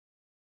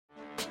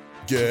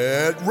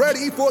Get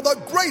ready for the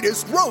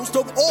greatest roast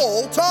of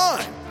all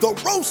time, the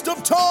Roast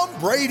of Tom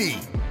Brady,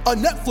 a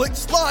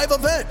Netflix live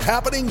event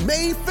happening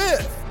May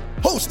 5th.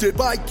 Hosted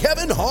by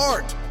Kevin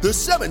Hart, the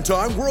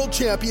 7-time world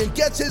champion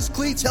gets his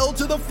cleats held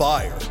to the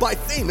fire by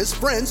famous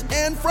friends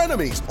and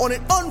frenemies on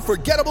an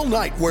unforgettable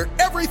night where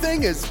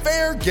everything is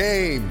fair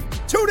game.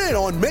 Tune in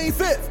on May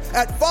 5th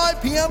at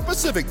 5 p.m.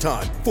 Pacific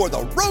time for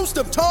the Roast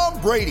of Tom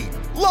Brady,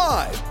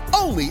 live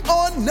only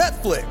on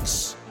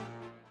Netflix.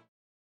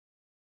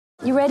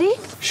 You ready?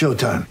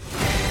 Showtime.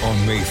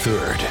 On May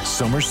 3rd,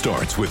 summer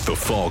starts with The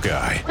Fall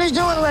Guy. Let's do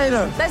it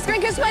later. Let's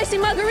drink a spicy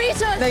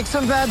margarita. Make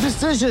some bad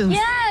decisions.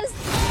 Yes!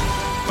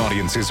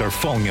 Audiences are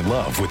falling in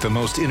love with the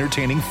most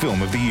entertaining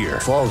film of the year.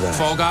 Fall Guy.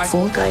 Fall Guy?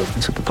 Fall Guy.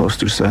 That's what the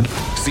poster said.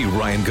 See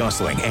Ryan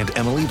Gosling and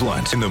Emily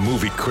Blunt in the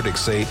movie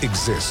critics say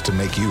exists to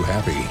make you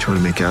happy. Trying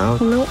to make it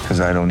out? Nope. Because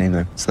I don't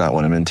either. It's not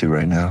what I'm into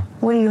right now.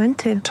 What are you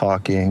into?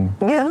 Talking.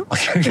 Yeah.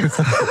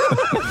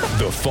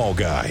 The Fall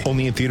Guy.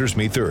 Only in theaters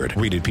May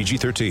 3rd. Rated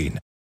PG-13.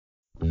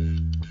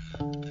 Good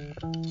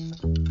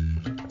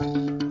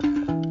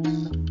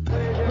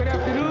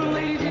afternoon,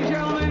 ladies and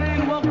gentlemen,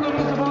 and welcome to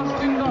the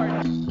Boston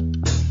Garden.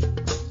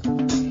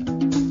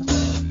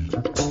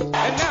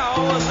 And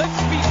now,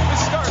 let's meet the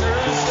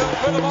starters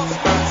for the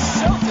Boston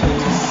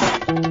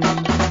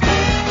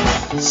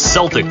Celtics.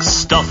 Celtic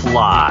Stuff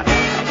Live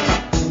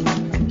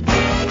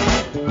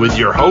with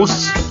your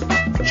hosts,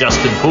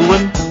 Justin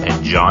Poulin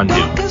and John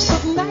Duke.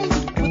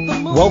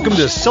 Welcome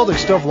to Celtic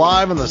Stuff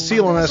Live on the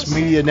CLNS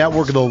Media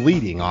Network, the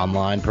leading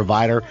online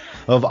provider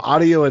of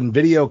audio and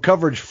video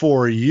coverage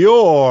for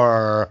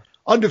your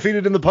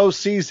undefeated in the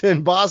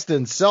postseason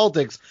Boston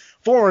Celtics.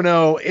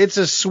 4-0, it's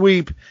a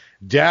sweep.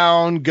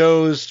 Down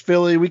goes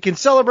Philly. We can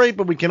celebrate,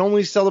 but we can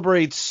only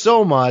celebrate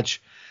so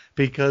much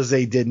because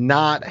they did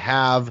not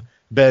have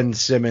Ben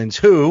Simmons,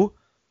 who,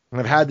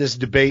 and I've had this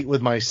debate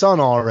with my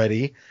son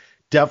already,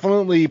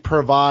 definitely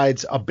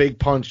provides a big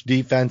punch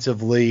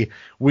defensively.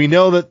 We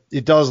know that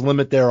it does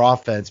limit their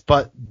offense,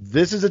 but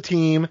this is a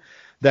team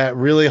that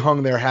really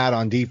hung their hat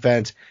on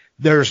defense.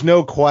 There's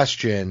no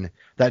question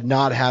that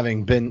not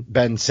having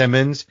Ben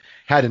Simmons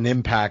had an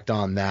impact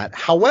on that.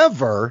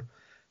 However,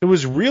 it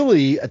was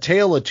really a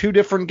tale of two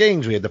different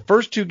games. We had the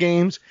first two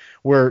games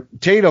where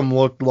Tatum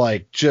looked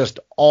like just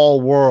all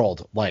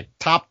world, like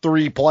top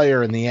 3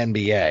 player in the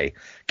NBA.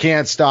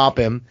 Can't stop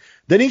him.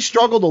 Then he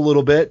struggled a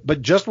little bit,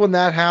 but just when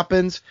that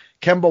happens,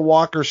 Kemba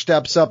Walker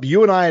steps up.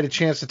 You and I had a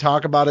chance to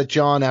talk about it,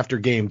 John, after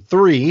game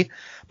 3,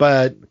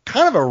 but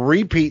kind of a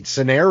repeat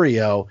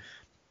scenario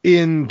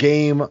in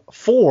game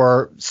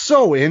 4.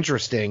 So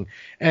interesting.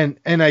 And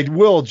I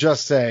will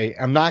just say,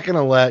 I'm not going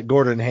to let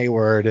Gordon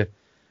Hayward,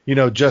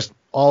 just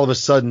all of a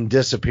sudden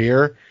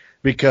disappear,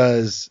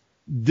 because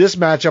this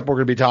matchup we're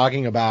going to be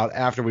talking about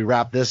after we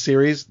wrap this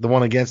series, the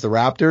one against the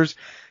Raptors,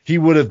 he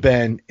would have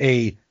been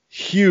a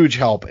huge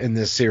help in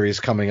this series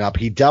coming up.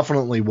 He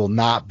definitely will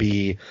not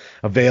be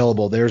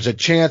available. There's a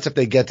chance if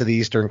they get to the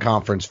Eastern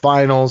Conference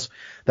Finals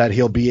that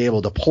he'll be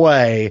able to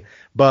play,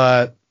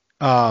 but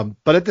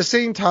at the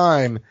same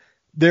time,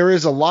 there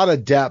is a lot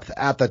of depth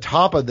at the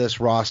top of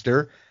this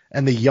roster,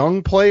 and the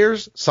young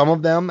players, some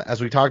of them, as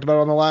we talked about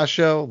on the last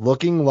show,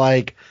 looking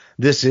like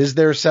this is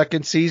their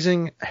second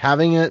season,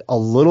 having it a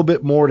little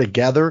bit more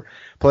together,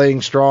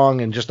 playing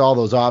strong, and just all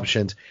those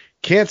options.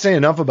 Can't say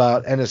enough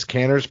about Enes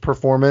Kanter's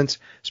performance,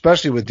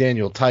 especially with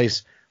Daniel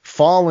Tice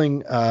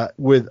falling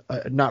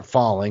not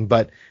falling,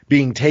 but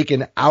being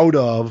taken out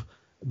of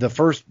the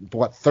first,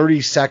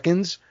 30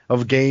 seconds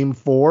of game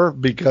 4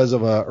 because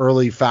of an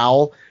early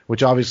foul,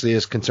 which obviously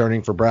is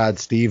concerning for Brad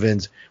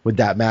Stevens with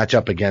that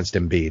matchup against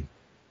Embiid.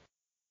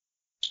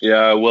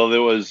 Yeah, well,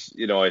 there was,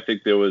 I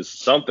think there was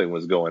something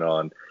was going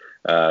on,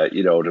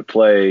 to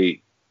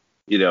play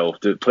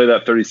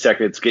that 30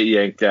 seconds, get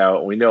yanked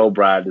out. We know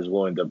Brad is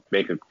willing to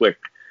make a quick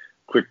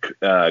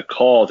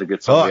call to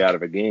get something out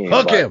of a game.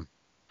 Hook him.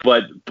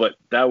 But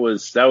that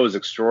was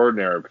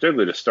extraordinary,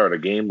 particularly to start a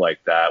game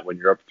like that when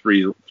you're up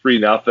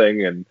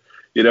 3-0 and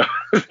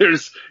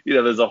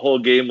there's a whole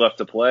game left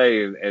to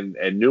play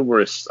and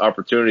numerous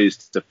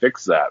opportunities to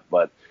fix that.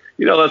 But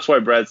that's why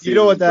Brad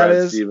Stevens, what that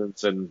is?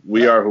 Stevens, and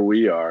we are who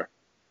we are.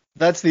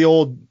 That's the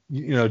old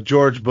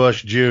George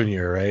Bush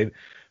Jr., right?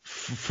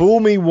 Fool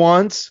me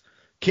once,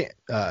 can't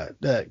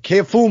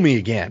fool me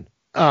again.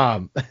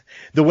 The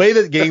way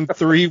that game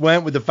 3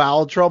 went with the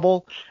foul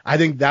trouble, I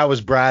think that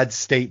was Brad's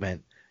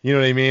statement. You know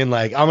what I mean?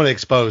 Like, I'm going to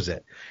expose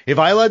it. If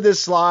I let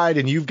this slide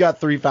and you've got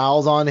 3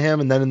 fouls on him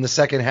and then in the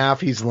second half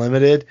he's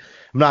limited,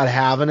 I'm not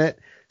having it.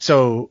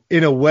 So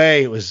in a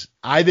way,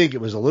 I think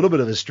it was a little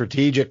bit of a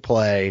strategic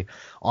play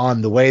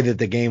on the way that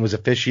the game was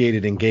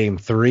officiated in game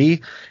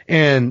 3.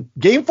 And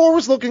game 4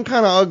 was looking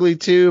kind of ugly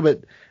too,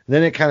 but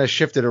then it kind of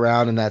shifted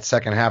around in that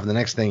second half. And the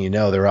next thing you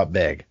know, they're up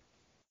big.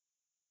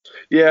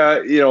 Yeah,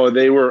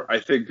 I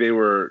think they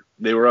were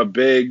up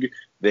big.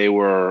 They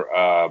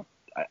were,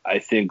 I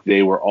think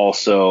they were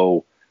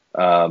also,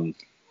 I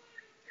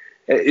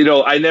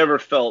never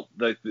felt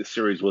like the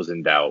series was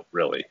in doubt,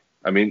 really.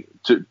 I mean,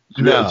 to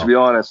be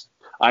honest,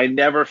 I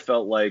never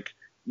felt like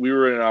we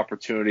were in an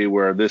opportunity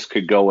where this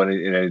could go in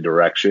any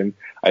direction.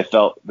 I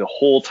felt the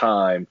whole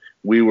time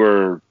we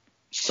were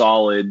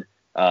solid.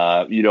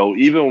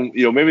 Even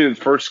maybe the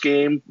first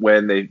game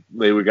when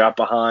they got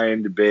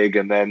behind big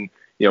and then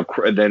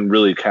then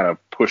really kind of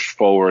pushed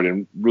forward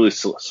and really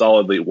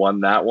solidly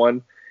won that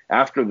one.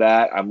 After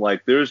that, I'm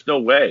like, there's no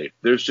way.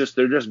 They're just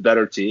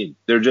better team.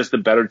 They're just a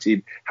better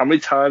team. How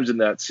many times in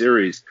that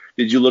series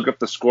did you look up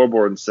the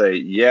scoreboard and say,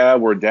 yeah,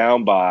 we're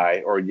down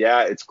by, or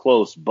yeah, it's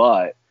close,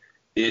 but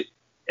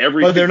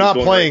everything. But they're not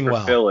playing right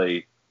well.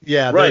 Philly.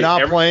 Yeah, they're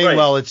not playing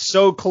well. It's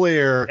so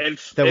clear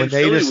that when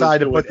they decide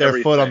to put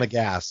their foot on the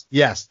gas,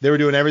 yes, they were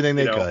doing everything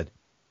they could.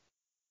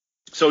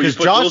 So you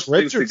put Josh those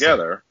things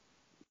together.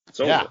 It's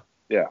over.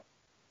 Yeah.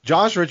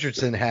 Josh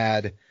Richardson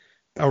had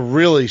a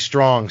really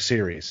strong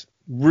series.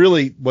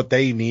 Really what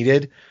they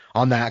needed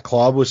on that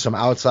club was some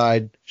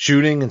outside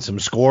shooting and some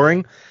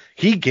scoring.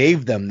 He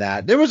gave them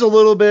that. There was a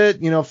little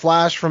bit,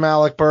 flash from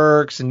Alec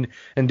Burks and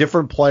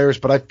different players,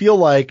 but I feel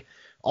like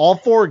all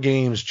 4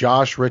 games,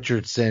 Josh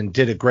Richardson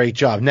did a great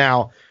job.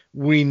 Now,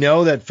 we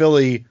know that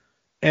Philly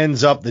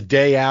ends up the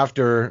day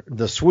after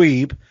the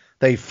sweep.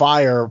 They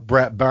fire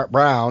Brett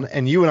Brown,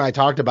 and you and I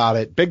talked about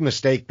it. Big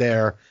mistake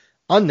there.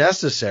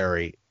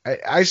 Unnecessary.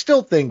 I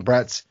still think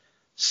Brett's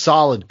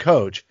solid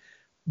coach,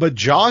 but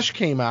Josh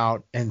came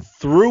out and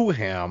threw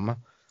him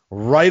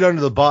right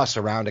under the bus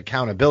around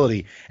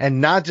accountability,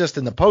 and not just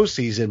in the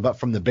postseason, but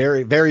from the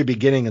very, very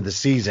beginning of the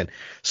season.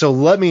 So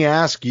let me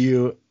ask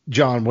you,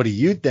 John, what do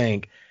you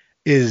think?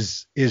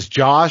 Is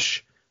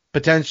Josh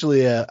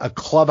potentially a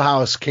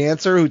clubhouse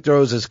cancer who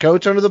throws his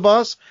coach under the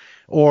bus,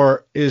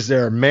 or is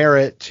there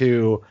merit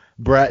to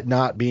Brett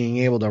not being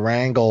able to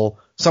wrangle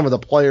some of the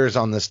players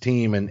on this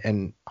team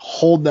and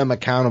hold them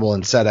accountable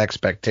and set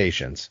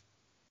expectations?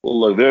 Well,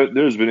 look,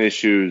 there's been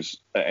issues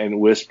and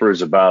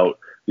whispers about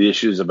the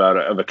issues of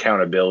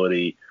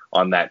accountability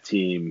on that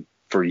team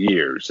for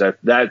years.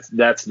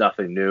 That's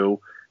nothing new.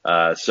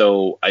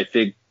 So I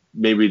think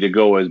maybe to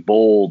go as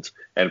bold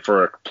and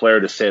for a player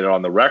to say it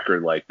on the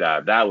record like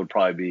that would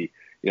probably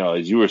be,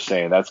 as you were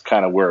saying, that's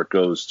kind of where it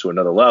goes to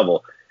another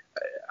level.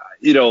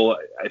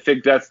 I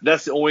think that's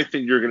the only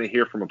thing you're going to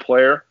hear from a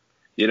player,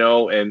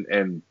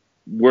 and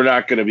we're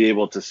not going to be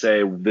able to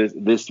say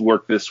this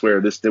worked this way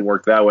or this didn't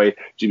work that way.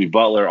 Jimmy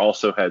Butler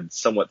also had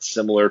somewhat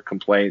similar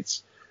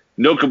complaints.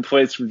 No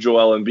complaints from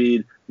Joel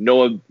Embiid,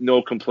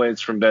 no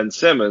complaints from Ben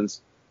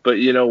Simmons. But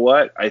you know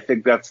what? I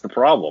think that's the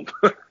problem.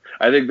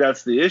 I think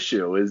that's the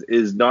issue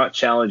is not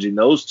challenging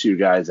those two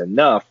guys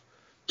enough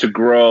to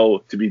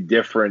grow, to be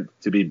different,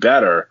 to be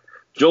better.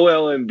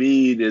 Joel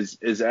Embiid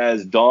is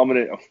as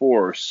dominant a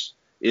force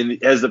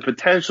has the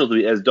potential to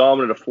be as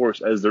dominant a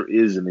force as there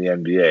is in the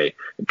NBA.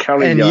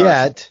 Counting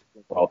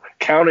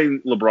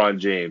LeBron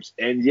James,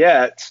 and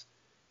yet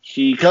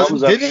he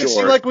comes up short. Didn't it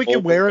seem like we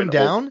could wear him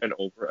down and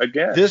over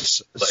again?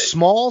 This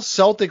small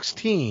Celtics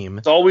team.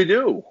 That's all we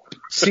do.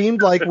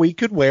 Seemed like we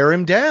could wear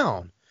him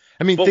down.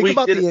 I mean, think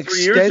about the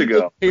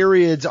extended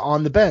periods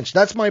on the bench.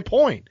 That's my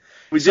point.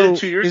 We did it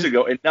 2 years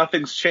ago, and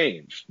nothing's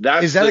changed.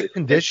 Is that a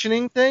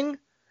conditioning thing?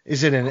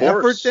 Is it an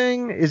effort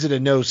thing? Is it a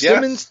no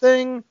Simmons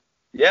thing?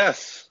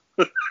 Yes.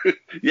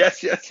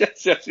 yes.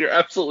 You're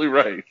absolutely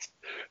right.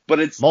 But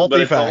it's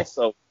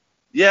also,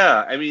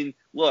 I mean,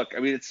 look,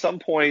 at some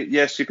point,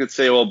 yes, you could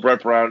say, well,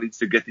 Brett Brown needs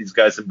to get these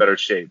guys in better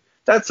shape.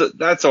 That's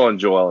on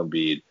Joel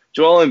Embiid.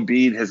 Joel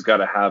Embiid has got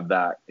to have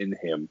that in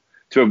him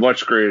to a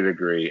much greater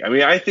degree.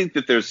 I think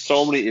that there's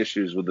so many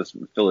issues with this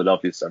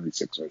Philadelphia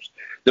 76ers.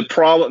 The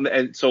problem,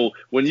 and so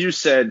when you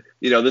said,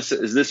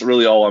 is this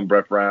really all on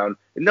Brett Brown?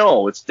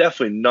 No, it's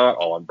definitely not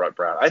all on Brett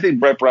Brown. I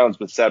think Brett Brown's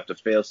been set up to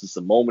fail since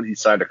the moment he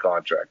signed a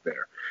contract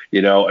there.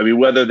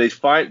 Whether they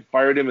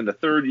fired him in the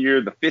 3rd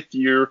year, the 5th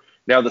year,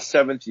 now the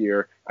 7th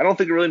year, I don't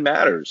think it really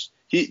matters.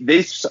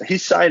 He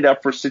signed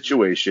up for a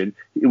situation.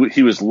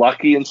 He was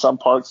lucky in some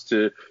parts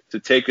to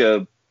take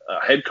a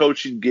head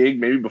coaching gig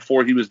maybe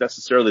before he was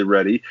necessarily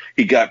ready.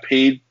 He got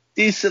paid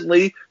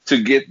decently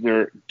to get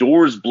their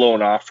doors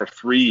blown off for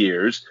 3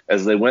 years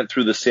as they went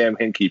through the Sam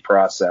Hinkie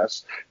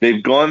process.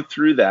 They've gone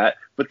through that,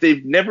 but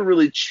they've never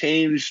really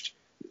changed.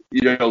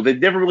 They've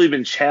never really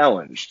been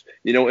challenged.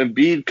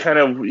 Embiid kind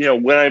of,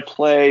 when I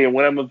play and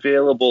when I'm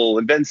available,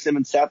 and Ben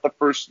Simmons sat the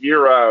first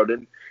year out,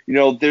 and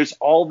there's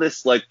all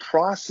this like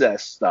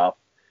process stuff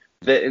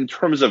that in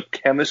terms of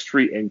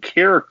chemistry and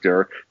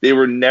character, they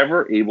were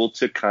never able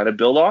to kind of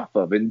build off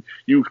of. And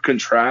you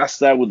contrast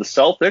that with the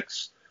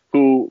Celtics,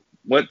 who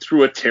went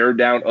through a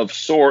teardown of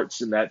sorts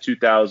in that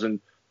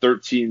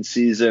 2013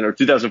 season or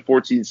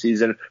 2014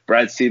 season,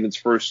 Brad Stevens'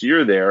 first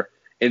year there.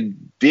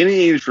 And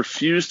Danny Ainge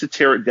refused to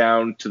tear it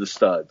down to the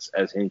studs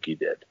as Hinkie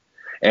did.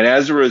 And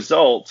as a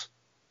result,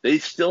 they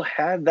still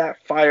had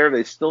that fire.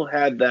 They still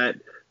had that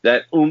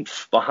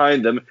oomph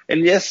behind them.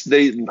 And yes,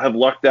 they have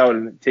lucked out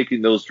in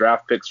taking those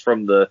draft picks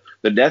from the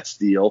Nets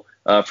deal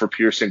for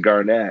Pierce and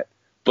Garnett.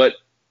 But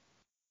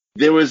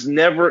there was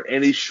never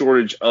any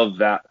shortage of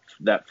that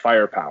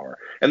firepower.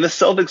 And the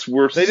Celtics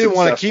were they didn't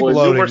want to keep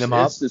loading them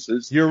up.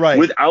 You're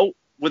right.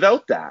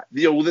 without that.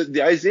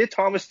 The Isaiah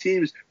Thomas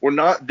teams were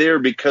not there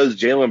because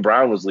Jaylen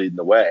Brown was leading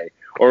the way,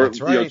 or That's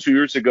right. 2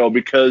 years ago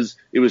because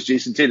it was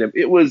Jason Tatum.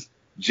 It was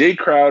Jay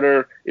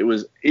Crowder, it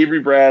was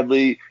Avery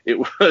Bradley, it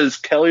was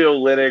Kelly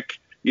Olynyk,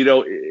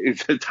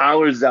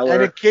 Tyler Zeller.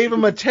 And it gave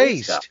him a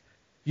taste.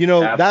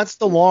 That's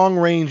the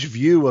long-range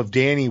view of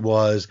Danny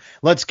was,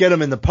 let's get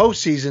them in the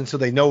postseason so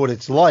they know what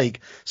it's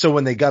like. So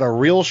when they got a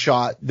real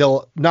shot,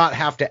 they'll not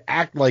have to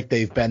act like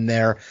they've been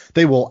there.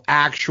 They will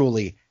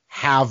actually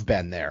have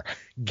been there.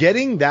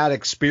 Getting that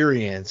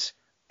experience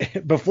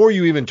before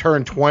you even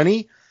turn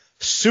 20,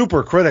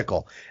 super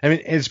critical. I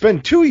mean, it's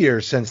been 2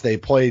 years since they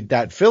played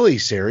that Philly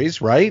series,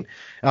 right?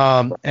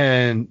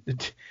 And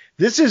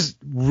this is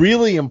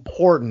really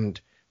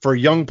important for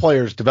young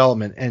players'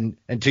 development.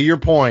 And to your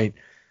point,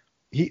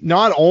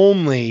 not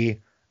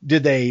only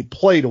did they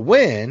play to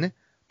win,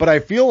 but I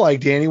feel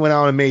like Danny went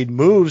out and made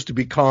moves to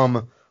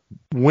become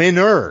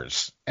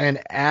winners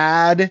and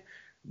add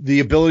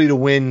the ability to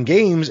win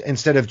games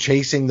instead of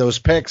chasing those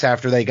picks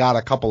after they got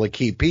a couple of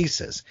key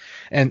pieces.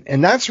 And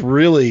that's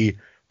really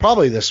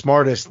probably the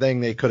smartest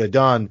thing they could have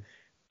done.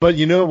 But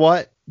you know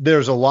what?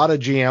 There's a lot of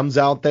GMs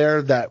out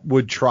there that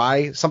would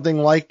try something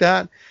like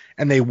that,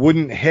 and they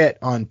wouldn't hit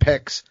on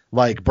picks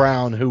like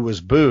Brown, who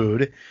was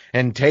booed,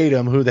 and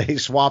Tatum, who they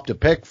swapped a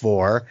pick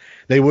for.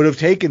 They would have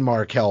taken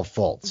Markelle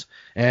Fultz,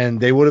 and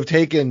they would have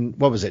taken,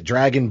 what was it,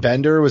 Dragon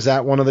Bender? Was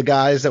that one of the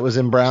guys that was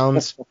in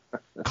Brown's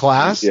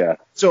class? Yeah.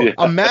 So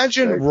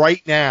imagine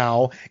right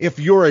now, if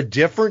you're a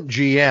different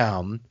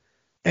GM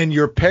and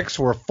your picks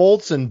were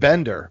Fultz and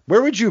Bender,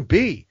 where would you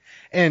be?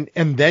 And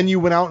then you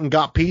went out and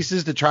got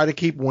pieces to try to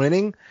keep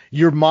winning.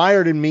 You're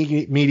mired in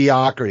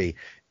mediocrity.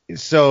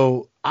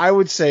 So I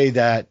would say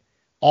that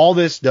all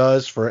this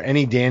does for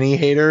any Danny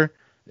hater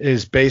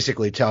is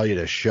basically tell you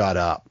to shut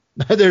up.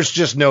 There's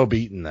just no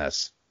beating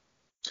this.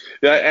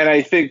 Yeah, and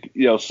I think,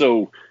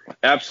 so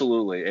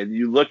absolutely. And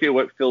you look at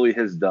what Philly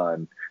has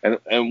done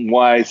and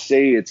why I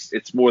say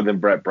it's more than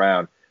Brett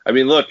Brown. I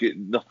mean, look,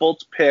 the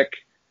Fultz pick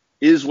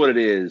is what it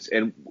is.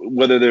 And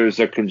whether there's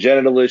a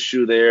congenital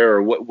issue there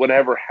or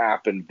whatever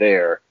happened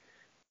there,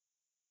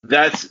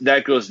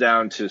 that goes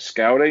down to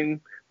scouting.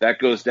 That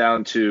goes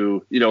down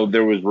to,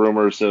 there was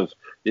rumors of,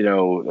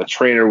 a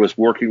trainer was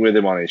working with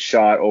him on his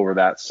shot over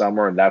that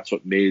summer, and that's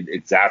what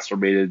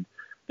exacerbated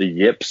the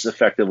yips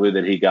effectively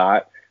that he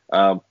got.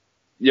 I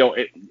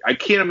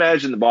can't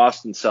imagine the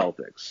Boston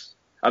Celtics.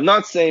 I'm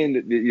not saying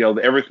that,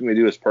 everything they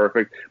do is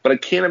perfect, but I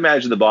can't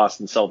imagine the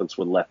Boston Celtics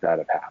would let that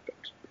have happened.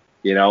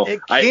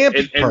 It can't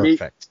be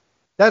perfect.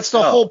 That's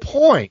the whole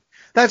point.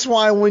 That's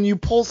why when you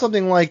pull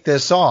something like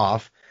this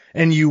off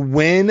and you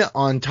win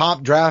on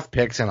top draft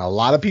picks, and a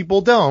lot of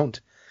people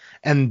don't,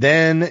 and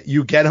then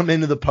you get them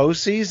into the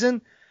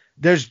postseason,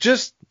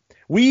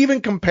 we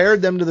even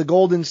compared them to the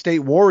Golden State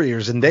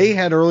Warriors, and they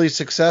had early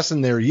success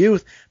in their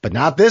youth, but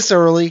not this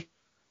early.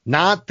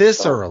 Not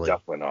this early.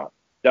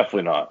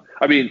 Definitely not.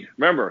 I mean,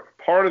 remember,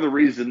 part of the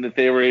reason that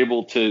they were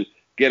able to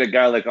get a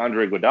guy like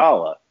Andre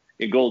Iguodala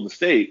in Golden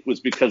State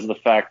was because of the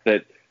fact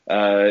that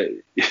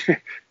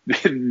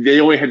they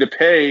only had to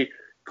pay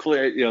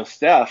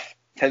Steph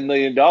 $10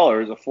 million,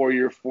 a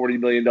 4-year, $40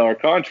 million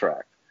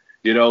contract.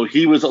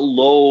 He was a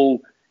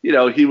low,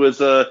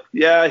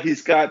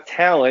 he's got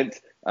talent,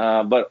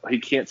 but he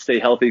can't stay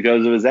healthy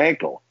because of his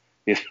ankle.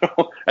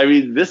 I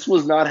mean, this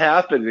was not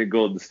happening in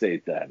Golden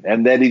State then.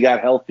 And then he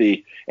got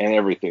healthy and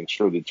everything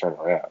surely turned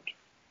around.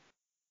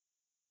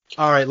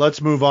 All right,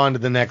 let's move on to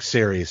the next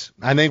series.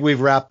 I think we've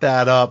wrapped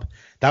that up.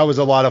 That was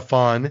a lot of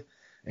fun.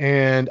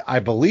 And I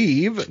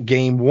believe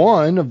game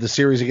 1 of the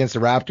series against the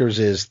Raptors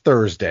is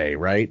Thursday,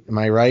 right? Am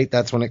I right?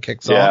 That's when it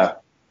kicks off? Yeah,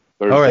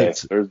 Thursday. All right.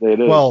 Thursday it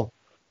is. Well,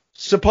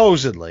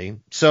 supposedly.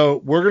 So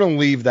we're going to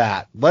leave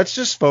that. Let's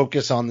just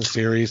focus on the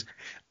series.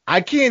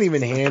 I can't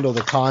even handle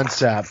the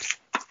concept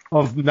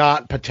of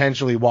not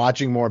potentially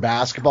watching more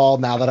basketball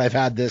now that I've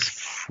had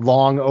this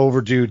long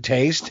overdue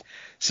taste.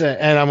 So,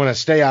 and I'm going to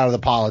stay out of the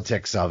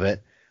politics of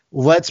it.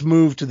 Let's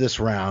move to this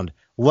round.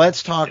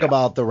 Let's talk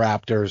about the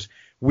Raptors.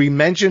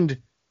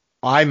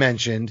 I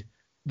mentioned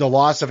the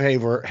loss of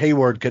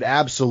Hayward could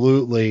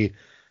absolutely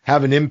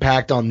have an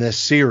impact on this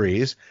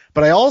series,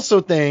 but I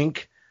also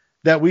think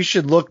that we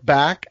should look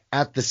back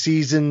at the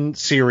season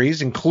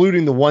series,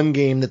 including the one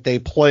game that they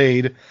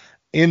played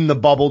in the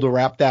bubble to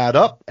wrap that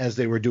up as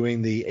they were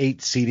doing the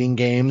 8 seeding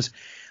games.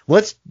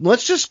 Let's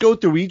just go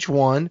through each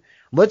one.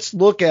 Let's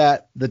look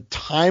at the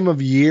time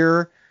of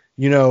year,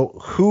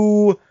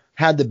 who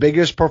had the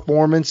biggest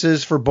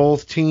performances for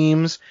both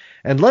teams,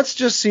 and let's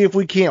just see if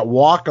we can't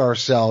walk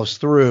ourselves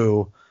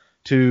through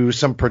to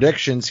some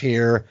predictions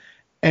here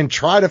and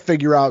try to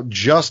figure out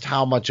just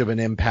how much of an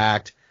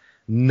impact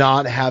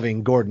not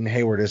having Gordon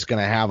Hayward is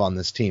going to have on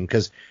this team.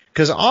 Because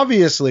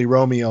obviously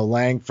Romeo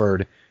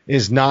Langford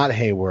is not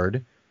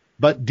Hayward,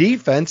 but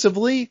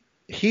defensively,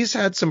 he's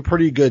had some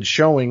pretty good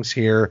showings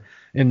here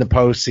in the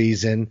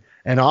postseason.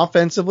 And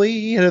offensively,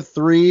 he hit a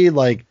 3.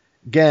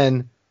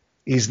 Again,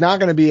 he's not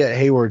going to be at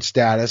Hayward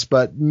status,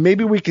 but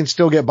maybe we can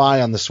still get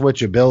by on the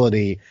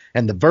switchability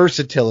and the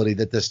versatility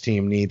that this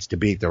team needs to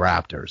beat the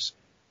Raptors.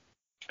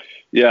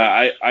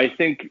 Yeah, I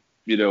think,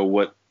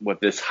 what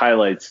this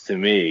highlights to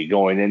me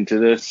going into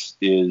this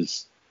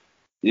is,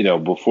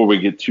 before we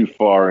get too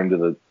far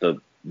into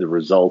the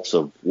results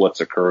of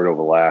what's occurred over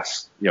the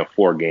last,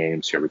 4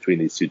 games here between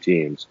these two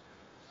teams,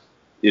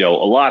 a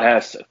lot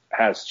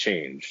has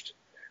changed.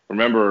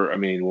 Remember,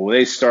 when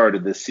they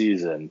started this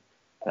season,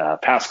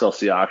 Pascal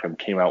Siakam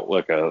came out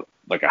like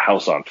a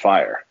house on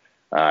fire.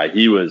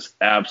 He was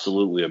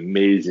absolutely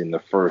amazing the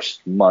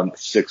first month,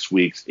 6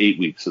 weeks, 8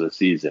 weeks of the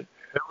season.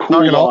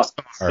 Cooled off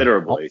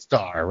considerably.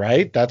 All-star,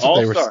 right? That's what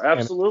they were saying.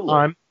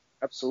 Absolutely.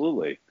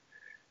 Absolutely.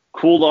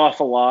 Cooled off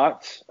a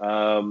lot,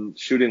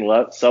 shooting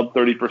sub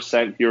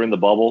 30% here in the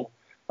bubble.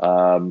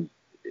 In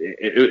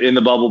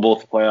the bubble,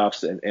 both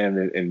playoffs and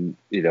in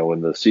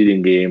the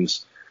seeding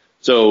games.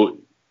 So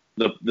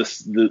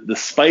the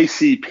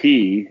spicy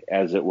P,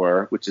 as it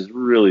were, which is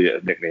really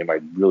a nickname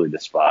I really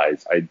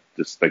despise. I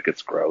just think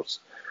it's gross.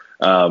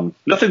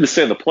 Nothing to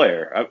say on the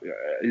player.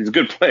 He's a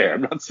good player.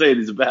 I'm not saying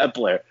he's a bad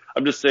player.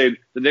 I'm just saying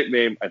the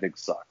nickname I think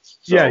sucks.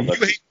 So yeah,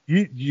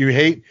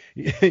 you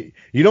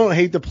don't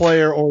hate the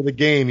player or the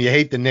game. You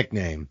hate the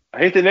nickname. I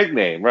hate the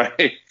nickname,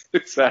 right?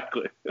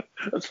 Exactly.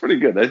 That's pretty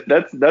good.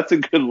 That's a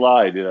good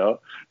line,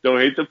 Don't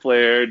hate the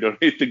player, don't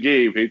hate the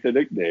game, hate the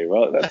nickname.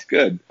 Well, that's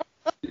good.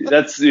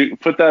 You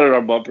put that on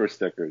our bumper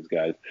stickers,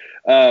 guys.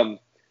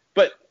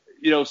 But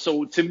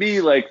so to me,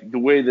 like the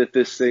way that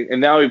this thing,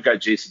 and now we've got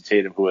Jason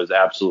Tatum, who has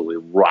absolutely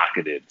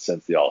rocketed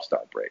since the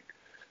All-Star break.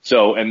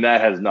 So, and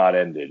that has not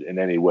ended in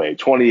any way.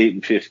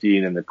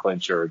 28-15 in the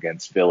clincher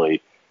against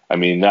Philly.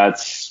 That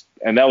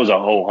was a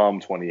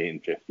ho-hum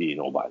 28-15.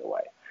 Oh, by the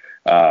way.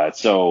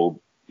 So,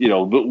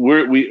 but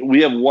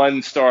we have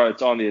one star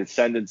that's on the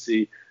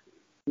ascendancy.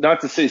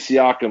 Not to say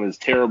Siakam is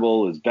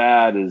terrible, is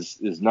bad, is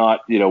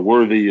not,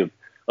 worthy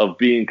of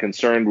being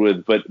concerned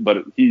with,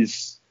 but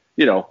he's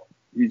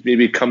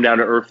maybe come down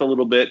to earth a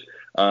little bit.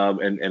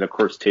 And of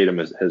course Tatum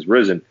has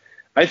risen.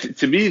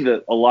 To me,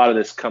 that a lot of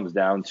this comes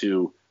down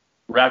to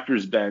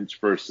Raptors bench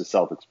versus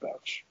Celtics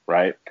bench,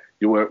 right?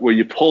 Where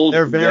you pull.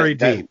 They're very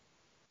deep.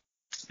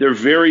 They're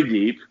very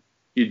deep.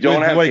 You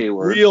don't have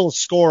Hayward. Real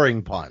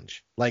scoring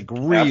punch,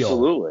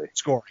 Absolutely.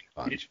 Scoring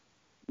punch.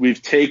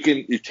 You've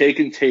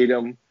taken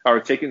Tatum or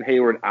taken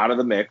Hayward out of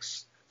the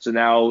mix. So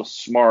now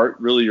Smart,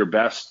 really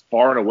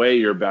far and away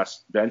your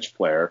best bench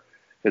player,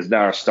 is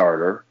now a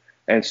starter.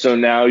 And so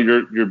now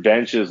your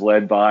bench is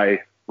led by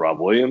Rob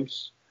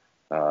Williams,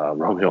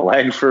 Romeo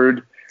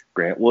Langford,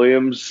 Grant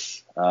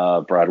Williams,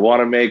 Brad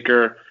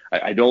Wanamaker.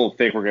 I don't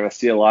think we're going to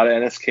see a lot of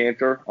Enes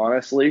Kanter,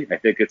 honestly. I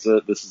think this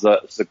is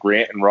a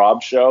Grant and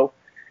Rob show.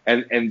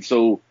 And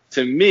so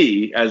to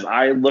me, as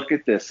I look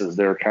at this, as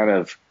they're kind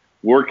of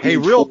working. Hey,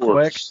 real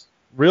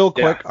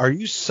quick, are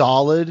you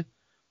solid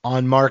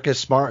on Marcus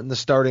Smart in the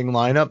starting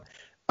lineup?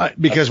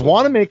 Because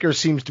Wanamaker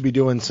seems to be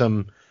doing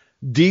some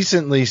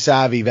decently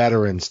savvy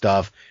veteran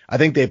stuff. I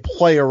think they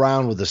play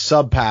around with the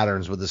sub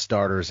patterns with the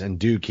starters and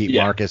do keep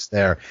Marcus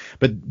there.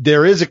 But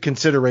there is a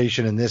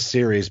consideration in this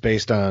series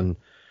based on,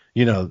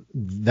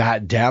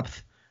 that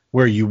depth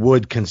where you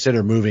would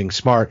consider moving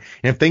Smart.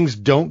 And if things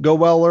don't go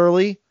well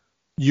early,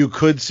 you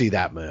could see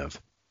that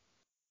move.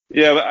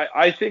 Yeah, but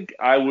I think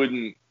I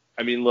wouldn't.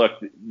 Look,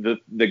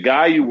 the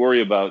guy you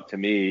worry about, to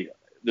me,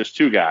 there's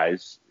two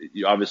guys.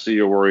 Obviously,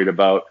 you're worried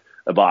about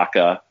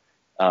Ibaka,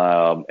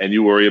 and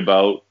you worry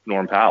about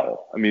Norm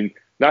Powell.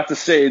 Not to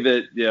say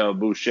that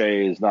Boucher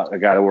is not a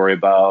guy to worry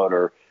about,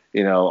 or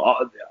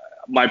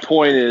my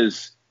point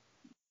is,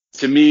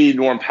 to me,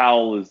 Norm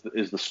Powell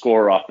is the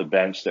scorer off the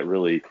bench that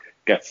really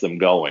gets them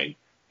going.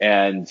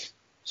 And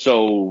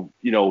so,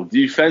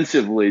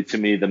 defensively, to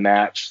me, the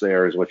match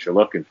there is what you're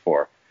looking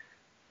for.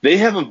 They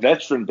have a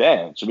veteran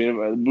bench.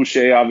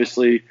 Boucher,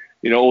 obviously,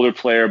 older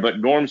player, but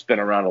Norm's been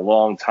around a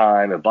long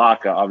time.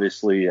 Ibaka,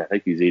 obviously, I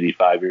think he's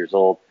 85 years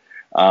old.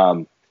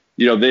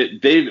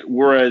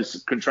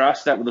 Whereas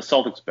contrast that with the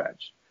Celtics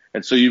bench.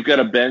 And so you've got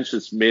a bench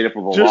that's made up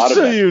of a lot of. Just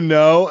so you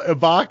know,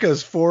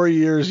 Ibaka's 4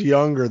 years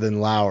younger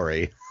than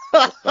Lowry.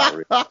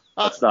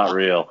 That's not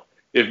real.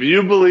 If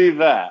you believe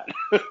that,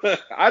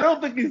 I don't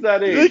think he's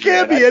that age. He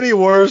can't be any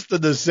worse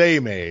than the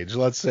same age.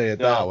 Let's say it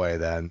that way,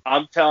 then.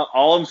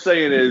 All I'm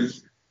saying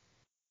is,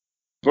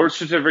 birth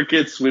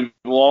certificates. We've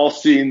all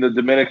seen the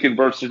Dominican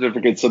birth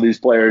certificates of these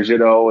players,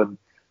 and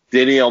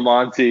Danny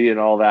Almonte and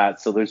all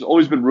that. So there's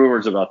always been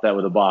rumors about that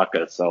with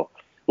Ibaka. So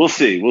we'll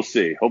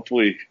see.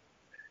 Hopefully,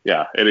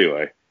 yeah.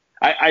 Anyway,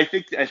 I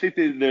think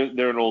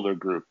they're an older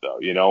group though,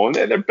 and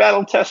they're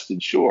battle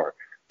tested, sure.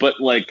 But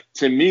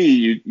to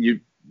me,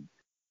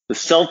 the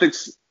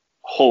Celtics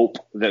hope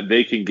that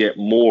they can get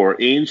more.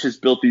 Ainge has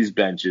built these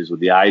benches with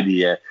the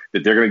idea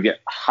that they're going to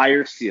get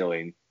higher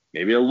ceiling,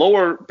 maybe a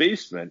lower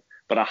basement,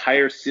 but a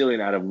higher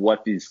ceiling out of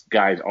what these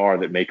guys are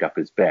that make up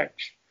his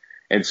bench.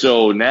 And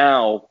so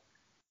now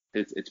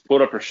it's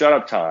put up or shut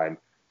up time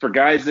for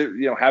guys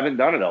that, haven't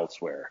done it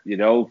elsewhere,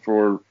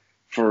 for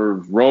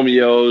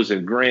Romeos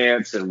and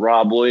Grants and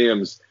Rob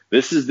Williams.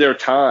 This is their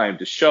time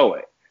to show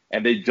it.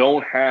 And they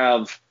don't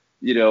have,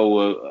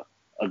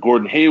 a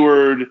Gordon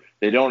Hayward.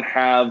 They don't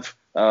have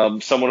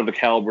someone of the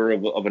caliber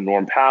of a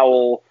Norm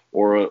Powell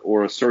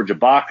or a Serge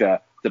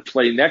Ibaka to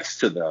play next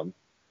to them,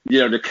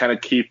 to kind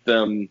of keep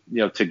them,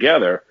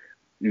 together.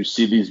 You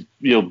see these,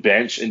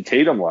 bench and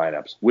Tatum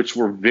lineups, which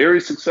were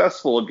very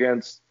successful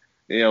against,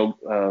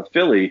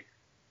 Philly.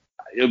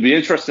 It'll be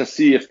interesting to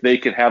see if they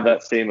can have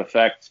that same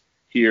effect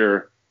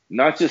here,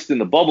 not just in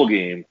the bubble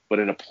game, but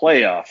in a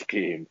playoff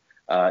game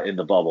in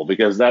the bubble,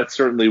 because that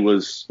certainly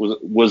was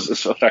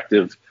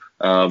effective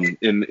in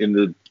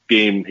the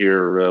game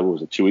here. What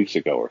was it, 2 weeks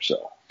ago or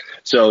so?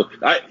 So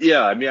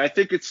I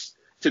think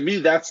to me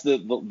that's the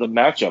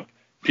matchup.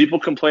 People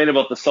complain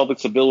about the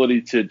Celtics'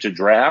 ability to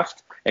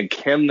draft, and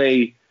can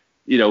they,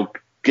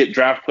 get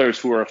draft players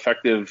who are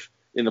effective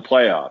in the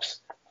playoffs?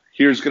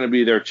 Here's going to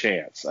be their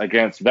chance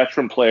against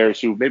veteran players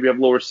who maybe have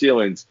lower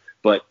ceilings,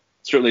 but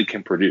certainly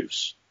can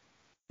produce.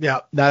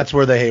 Yeah, that's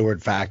where the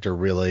Hayward factor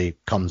really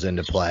comes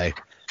into play.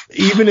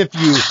 Even if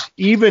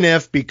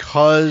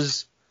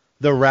because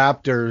the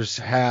Raptors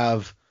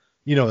have,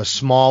 a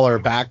smaller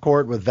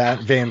backcourt with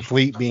that Van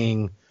Fleet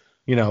being,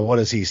 what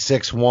is he,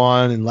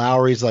 6'1", and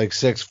Lowry's like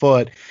 6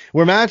 foot.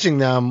 We're matching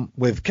them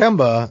with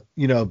Kemba,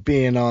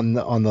 being on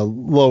the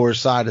lower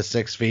side of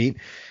 6 feet.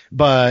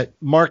 But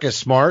Marcus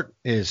Smart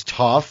is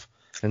tough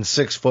and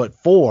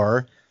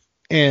 6'4",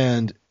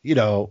 and,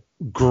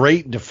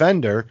 great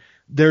defender.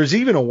 There's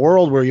even a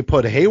world where you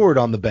put Hayward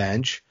on the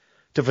bench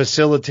to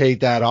facilitate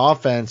that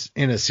offense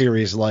in a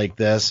series like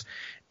this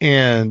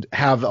and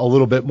have a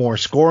little bit more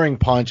scoring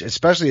punch,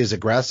 especially as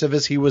aggressive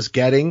as he was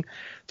getting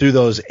through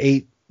those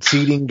 8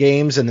 seeding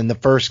games. And then the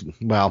first,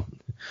 well,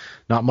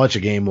 not much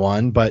of game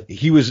 1, but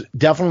he was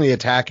definitely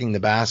attacking the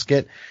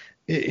basket.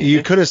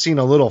 You could have seen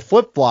a little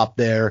flip-flop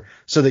there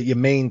so that you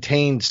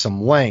maintained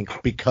some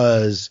length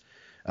because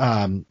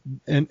and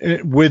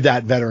with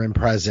that veteran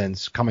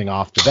presence coming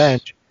off the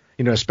bench,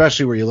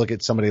 especially where you look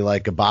at somebody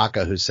like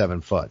Ibaka who's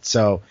 7 foot.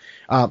 So,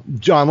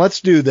 John,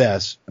 let's do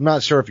this. I'm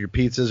not sure if your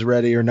pizza's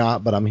ready or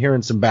not, but I'm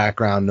hearing some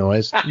background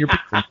noise. Your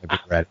pizza might be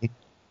ready.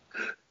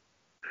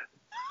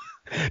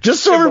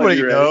 Just so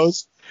everybody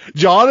knows,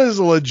 John is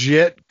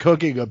legit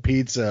cooking a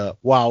pizza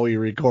while we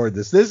record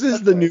this. This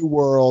is the new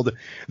world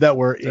that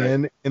we're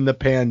in the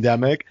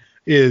pandemic.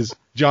 Is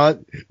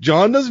John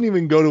doesn't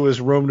even go to his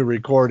room to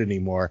record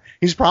anymore.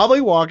 He's probably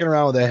walking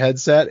around with a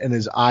headset and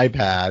his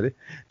iPad,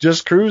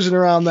 just cruising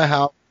around the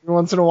house. Every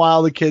once in a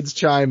while, the kids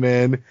chime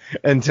in.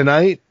 And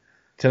tonight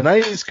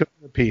he's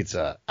cooking a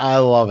pizza. I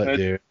love it,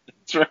 dude.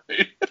 That's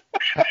right.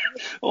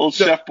 Old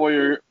Chef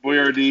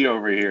Boyardee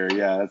over here.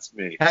 Yeah, that's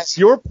me. Has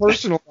your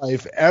personal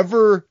life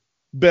ever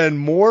been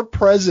more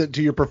present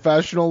to your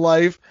professional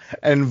life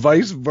and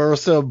vice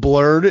versa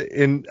blurred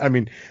in? I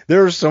mean,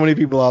 there are so many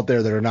people out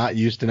there that are not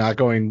used to not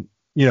going,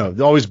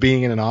 always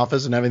being in an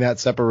office and having that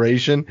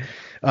separation,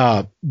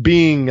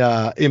 being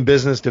in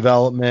business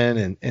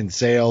development and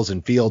sales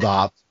and field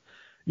ops.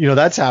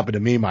 That's happened to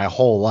me my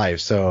whole life.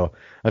 So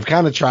I've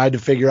kind of tried to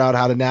figure out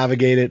how to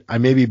navigate it. I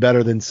may be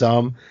better than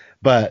some,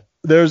 but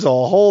there's a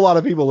whole lot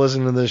of people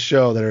listening to this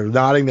show that are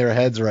nodding their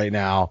heads right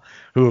now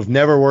who have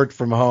never worked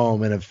from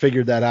home and have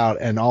figured that out.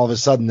 And all of a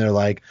sudden they're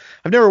like,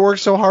 I've never worked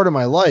so hard in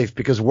my life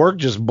because work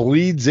just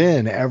bleeds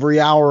in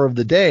every hour of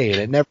the day. And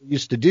it never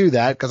used to do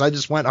that because I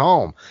just went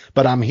home,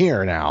 but I'm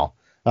here now.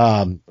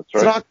 That's right. It's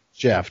an awkward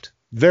shift,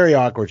 very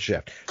awkward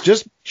shift.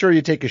 Just make sure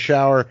you take a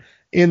shower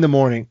in the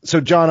morning.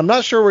 So John, I'm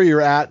not sure where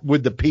you're at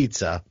with the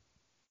pizza.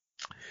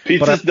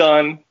 Pizza's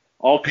done,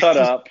 all cut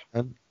up.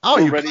 Oh,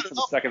 we're ready for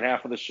the second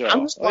half of the show.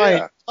 I'm just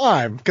buying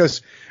time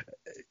because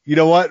you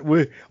know what?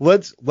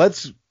 Let's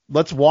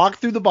walk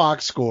through the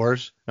box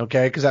scores,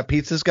 okay? Because that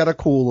pizza's got to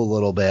cool a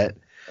little bit.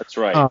 That's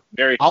right.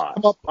 Very hot.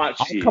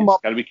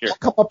 Gotta be careful.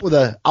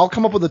 I'll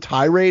come up with a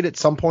tirade at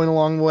some point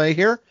along the way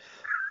here,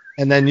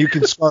 and then you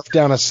can scarf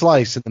down a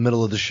slice in the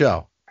middle of the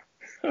show.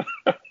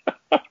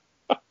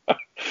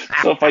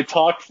 So if I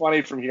talk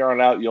funny from here on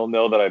out, you'll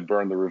know that I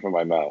burned the roof of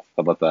my mouth.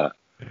 How about that?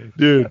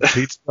 Dude,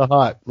 pizza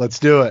hot. Let's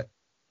do it.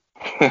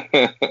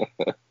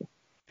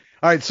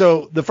 All right,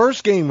 so the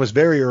first game was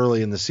very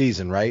early in the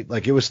season, right?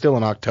 Like it was still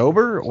in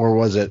October, or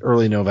was it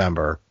early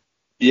November?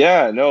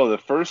 Yeah, no, the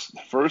first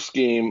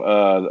game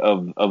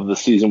of the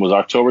season was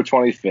October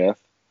 25th.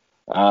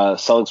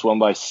 Celtics won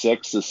by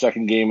 6. The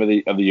second game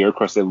of the year, of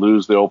course, they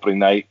lose the opening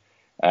night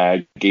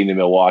game to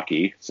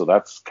Milwaukee. So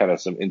that's kind of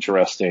some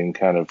interesting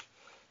kind of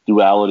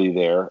duality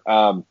there.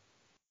 And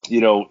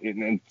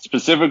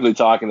specifically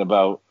talking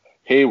about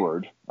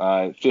Hayward,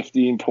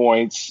 15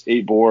 points,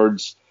 8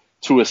 boards,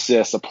 2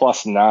 assists, a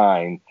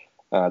 +9,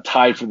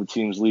 tied for the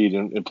team's lead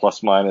in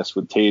plus minus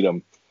with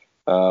Tatum.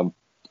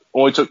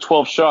 Only took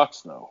 12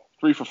 shots though,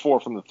 3 for 4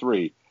 from the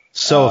 3.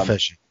 So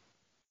efficient.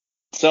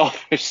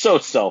 Selfish, so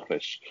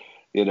selfish.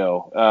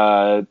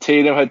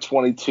 Tatum had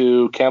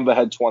 22, Kemba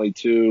had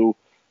 22.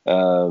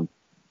 Tatum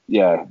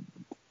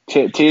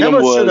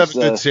Kemba should have a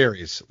good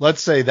series.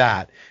 Let's say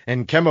that.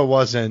 And Kemba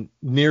wasn't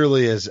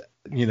nearly as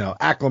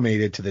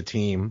acclimated to the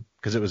team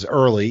because it was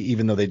early,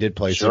 even though they did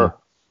play some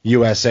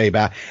USA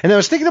back. And I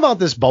was thinking about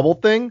this bubble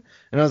thing,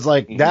 and I was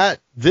like,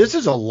 this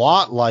is a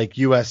lot like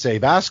USA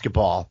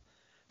basketball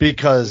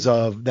because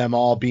of them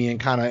all being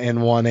kind of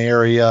in one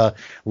area,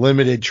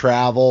 limited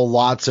travel,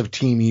 lots of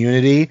team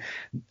unity.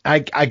 I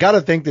got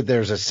to think that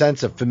there's a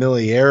sense of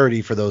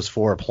familiarity for those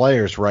four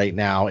players right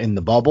now in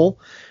the bubble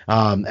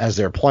as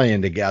they're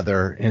playing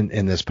together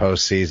in this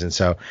postseason.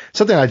 So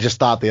something I just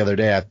thought the other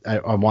day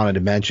I wanted to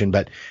mention,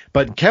 but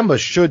Kemba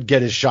should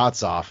get his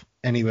shots off,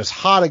 and he was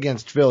hot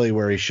against Philly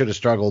where he should have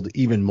struggled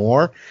even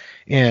more.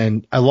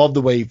 And I love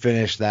the way he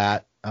finished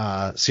that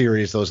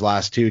series, those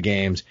last two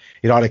games.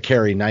 It ought to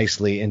carry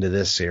nicely into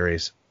this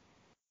series.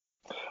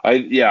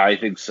 I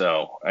think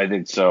so. And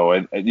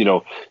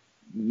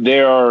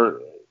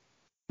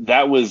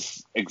that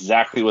was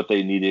exactly what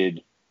they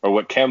needed, or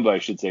what Kemba, I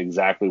should say,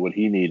 exactly what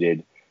he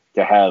needed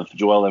to have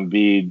Joel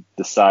Embiid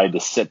decide to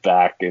sit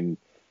back and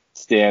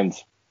stand,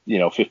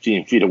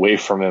 15 feet away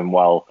from him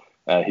while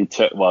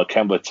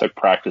Kemba took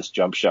practice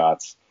jump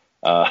shots.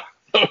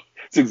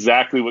 It's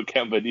exactly what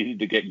Kemba needed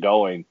to get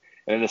going.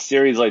 And in a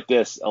series like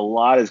this, a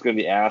lot is going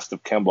to be asked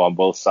of Kemba on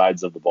both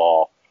sides of the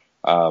ball.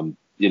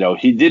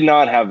 He did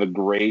not have a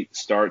great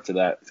start to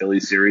that Philly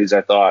series, I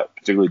thought,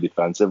 particularly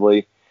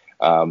defensively.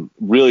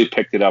 Really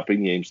picked it up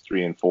in games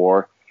 3 and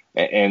 4.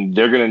 And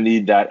they're going to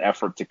need that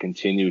effort to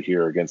continue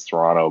here against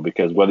Toronto,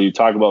 because whether you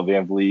talk about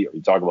VanVleet or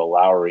you talk about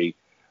Lowry,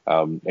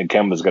 and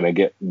Kemba's going to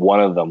get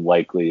one of them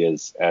likely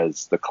as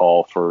the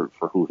call for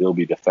who he'll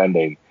be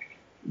defending.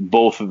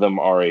 Both of them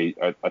are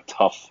a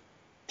tough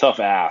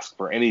ask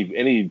for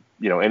any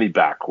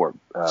backcourt.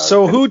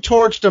 So who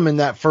torched him in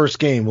that first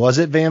game? Was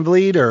it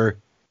VanVleet or?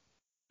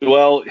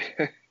 Well,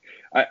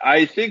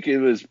 I think it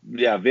was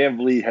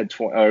VanVleet had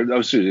 20.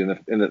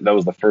 That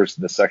was the first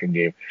and the second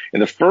game. In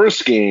the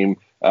first game,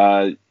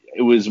 it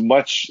was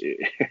much.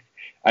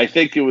 I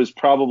think it was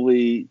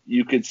probably,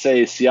 you could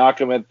say,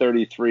 Siakam had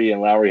 33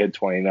 and Lowry had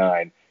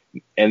 29,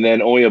 and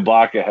then only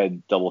Ibaka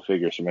had double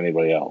figures from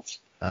anybody else.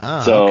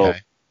 Okay.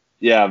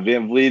 Yeah,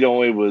 VanVleet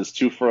only was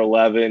 2 for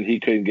 11. He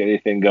couldn't get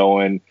anything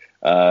going.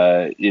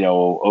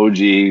 OG,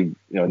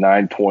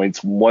 9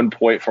 points, 1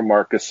 point from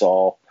Marc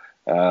Gasol,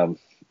 0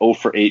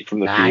 for 8 from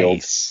the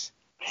field.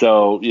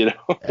 So,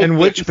 And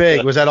which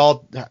big? Was that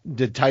all?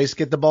 Did Tice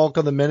get the bulk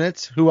of the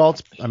minutes? Who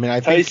else? I mean,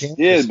 I think Tice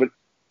did, but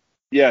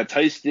yeah,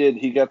 Tice did.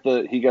 He got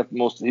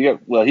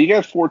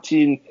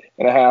 14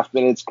 and a half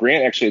minutes.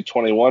 Grant actually had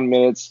 21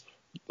 minutes.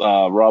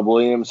 Rob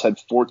Williams had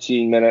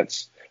 14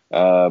 minutes.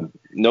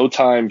 No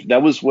time.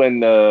 That was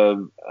when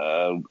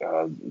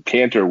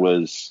Cantor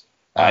was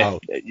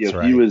out. Right.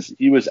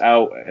 He was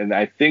out, and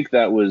I think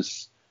that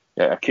was,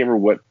 I can't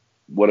remember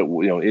what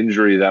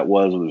injury that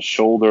was, with his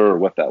shoulder or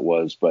what that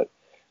was, but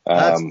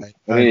in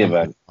any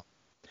event.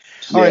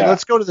 All right,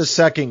 let's go to the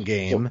second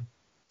game.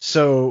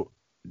 So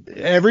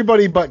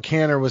everybody but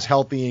Cantor was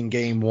healthy in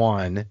game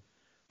 1.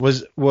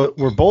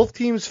 Were both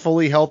teams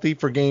fully healthy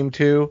for game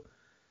 2?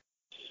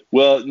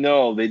 Well,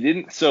 no, they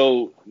didn't.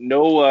 So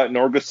no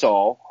Nor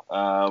Gasol,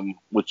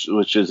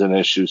 which is an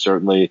issue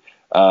certainly,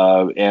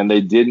 and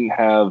they didn't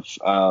have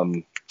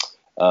Norm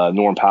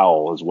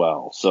Powell as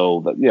well.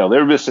 So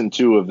they're missing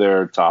 2 of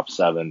their top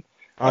 7.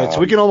 All right, so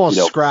we can almost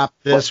scrap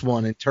this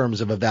one in terms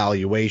of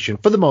evaluation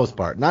for the most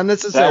part, not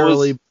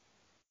necessarily.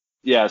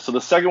 So the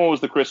second one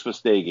was the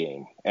Christmas Day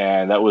game,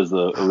 and that was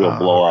a real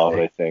blowout,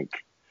 right. I think.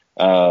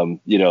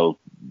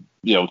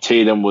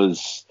 Tatum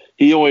was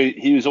he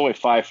was only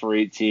 5 for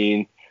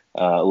 18.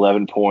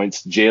 11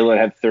 points. Jalen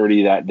had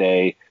 30 that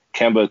day.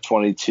 Kemba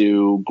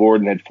 22.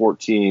 Gordon had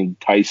 14.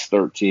 Tice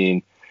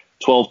 13.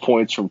 12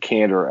 points from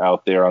Cantor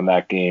out there on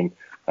that game,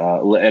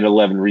 and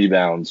 11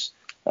 rebounds.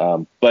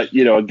 But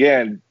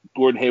again,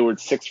 Gordon Hayward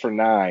 6 for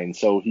 9.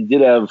 So he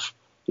did have,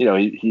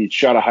 he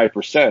shot a high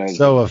percentage.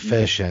 So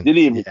efficient.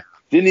 Didn't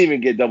even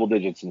get double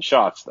digits in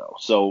shots though.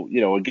 So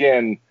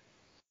again,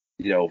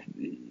 he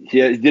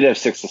did have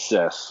 6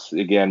 assists.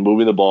 Again,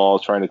 moving the ball,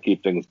 trying to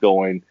keep things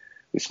going.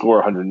 They score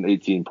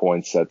 118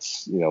 points.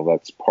 That's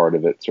part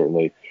of it,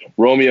 certainly.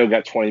 Romeo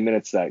got 20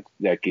 minutes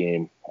that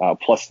game,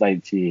 plus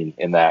 19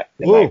 in that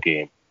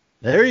game.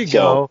 There you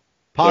go.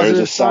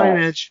 Positive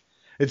signage.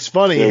 It's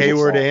funny,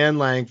 Hayward and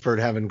Langford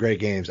having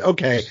great games.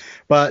 Okay,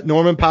 but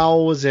Norman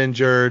Powell was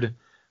injured.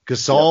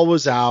 Gasol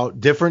was out.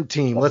 Different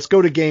team. Let's go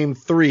to game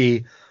 3,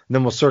 and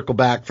then we'll circle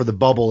back for the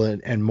bubble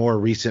and more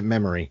recent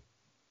memory.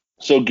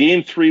 So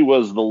game 3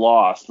 was the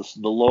loss,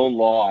 the lone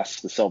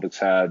loss the Celtics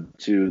had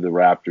to the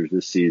Raptors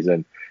this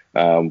season,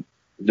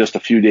 just a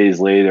few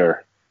days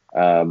later.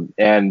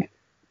 And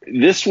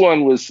this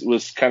one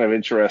was kind of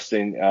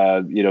interesting.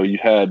 You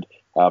had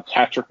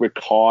Patrick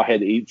McCaw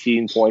had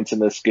 18 points in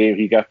this game.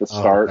 He got the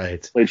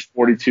start, played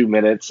 42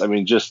 minutes. I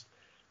mean, just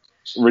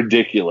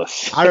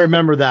ridiculous. I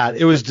remember that.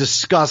 It was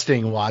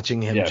disgusting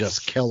watching him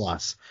just kill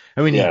us.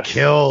 I mean, he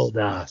killed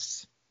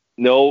us.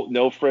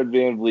 No Fred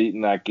VanVleet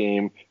in that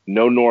game.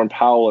 No Norm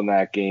Powell in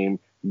that game.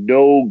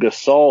 No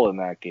Gasol in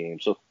that game.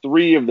 So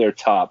 3 of their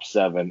top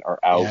 7 are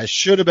out. Yeah, it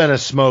should have been a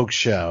smoke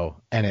show,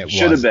 and it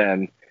should have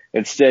been.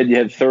 Instead, you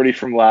had 30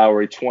 from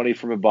Lowry, 20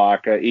 from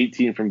Ibaka,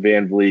 18 from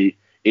VanVleet,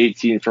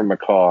 18 from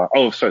McCaw.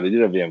 Oh, sorry, they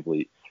did have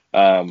VanVleet.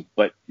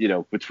 But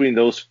between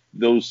those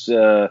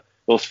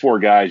those 4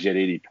 guys, you had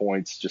 80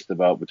 points just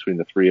about between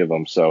the 3 of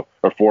them,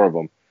 or 4 of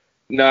them.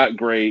 Not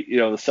great. The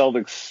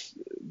Celtics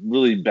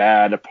really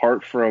bad.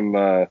 Apart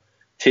from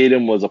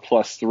Tatum was a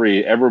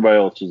 +3. Everybody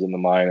else was in the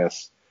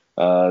minus.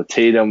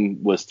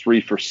 Tatum was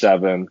 3 for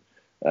 7.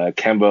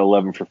 Kemba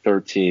 11 for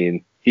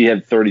 13. He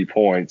had 30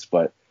 points,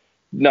 but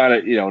not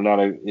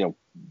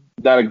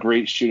a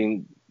great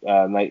shooting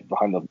night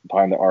behind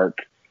the arc.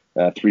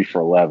 3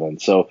 for 11.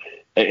 So,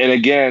 and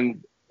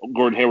again,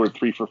 Gordon Hayward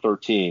 3 for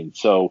 13.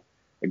 So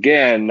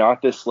again,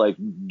 not this like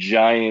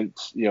giant.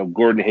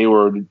 Gordon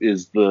Hayward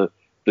is the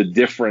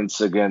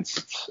difference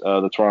against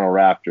the Toronto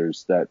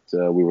Raptors that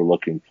we were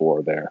looking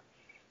for there.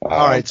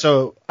 All right,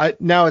 so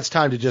now it's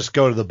time to just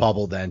go to the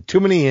bubble then. Too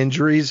many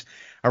injuries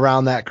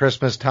around that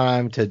Christmas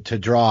time to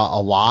draw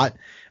a lot.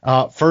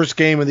 First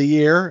game of the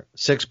year,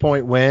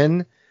 6-point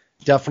win,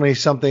 definitely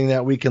something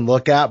that we can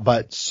look at,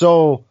 but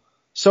so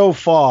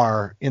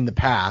far in the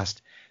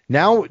past.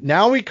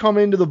 Now we come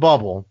into the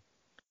bubble,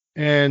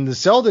 and the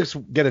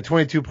Celtics get a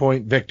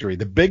 22-point victory,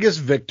 the biggest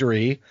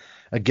victory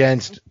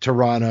against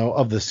Toronto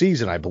of the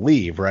season, I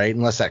believe, right?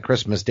 Unless that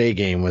Christmas Day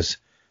game was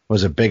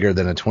a bigger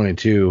than a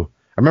 22.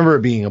 I remember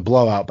it being a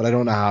blowout, but I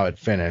don't know how it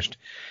finished.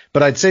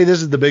 But I'd say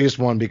this is the biggest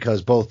one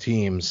because both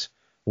teams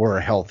were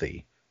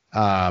healthy.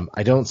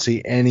 I don't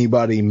see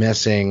anybody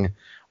missing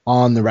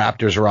on the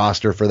Raptors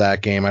roster for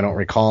that game. I don't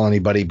recall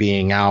anybody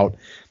being out.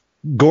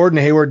 Gordon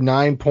Hayward,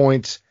 9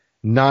 points,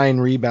 9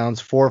 rebounds,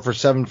 4 for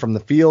 7 from the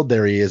field.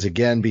 There he is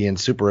again, being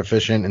super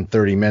efficient in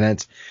 30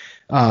 minutes.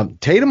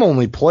 Tatum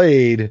only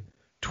played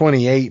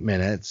 28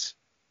 minutes.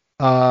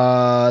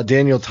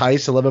 Daniel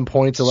Tice, 11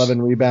 points,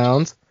 11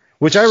 rebounds,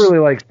 which I really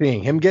like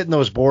seeing. Him getting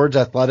those boards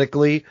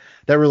athletically,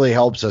 that really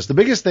helps us. The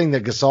biggest thing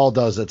that Gasol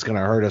does that's going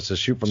to hurt us is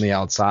shoot from the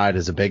outside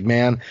as a big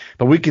man,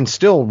 but we can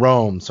still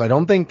roam. So I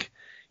don't think,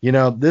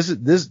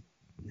 this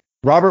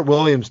Robert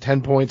Williams,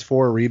 10 points,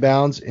 4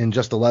 rebounds in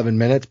just 11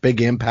 minutes,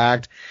 big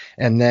impact.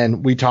 And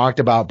then we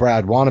talked about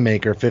Brad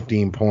Wanamaker,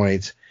 15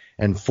 points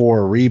and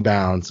 4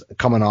 rebounds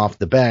coming off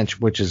the bench,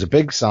 which is a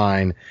big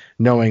sign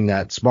knowing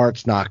that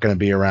Smart's not going to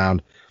be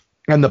around.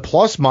 And the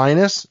plus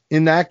minus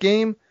in that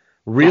game,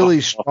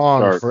 really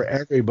strong for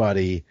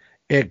everybody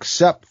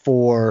except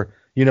for,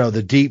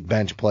 the deep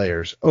bench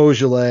players.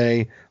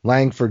 Ogilvy,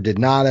 Langford did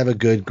not have a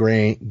good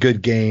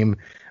game.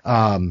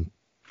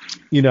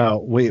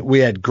 We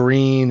had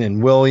Green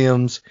and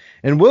Williams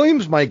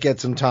might get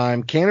some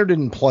time. Cantor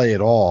didn't play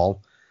at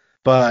all,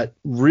 but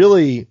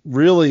really,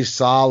 really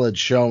solid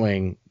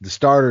showing. The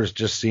starters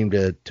just seemed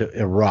to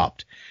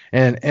erupt.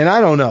 And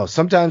I don't know,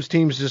 sometimes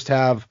teams just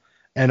have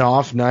an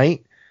off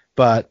night,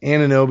 but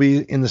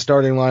Anunoby in the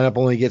starting lineup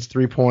only gets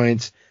 3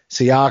 points.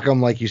 Siakam,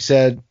 like you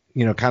said,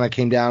 kind of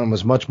came down and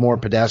was much more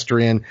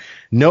pedestrian.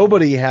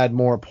 Nobody had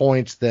more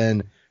points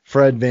than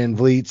Fred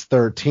VanVleet's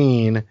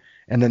 13.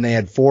 And then they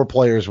had 4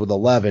 players with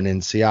 11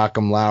 in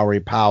Siakam, Lowry,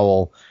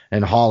 Powell,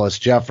 and Hollis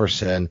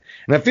Jefferson.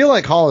 And I feel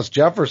like Hollis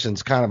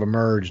Jefferson's kind of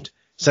emerged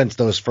since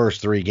those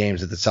first 3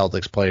 games that the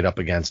Celtics played up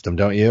against him,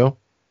 don't you?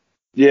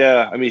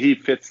 Yeah, I mean, he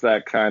fits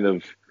that kind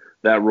of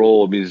that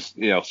role. He's,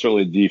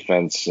 certainly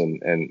defense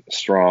and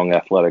strong,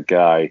 athletic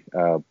guy.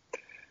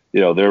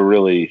 They're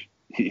really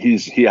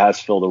he has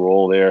filled a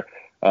role there.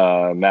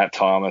 Matt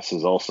Thomas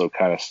has also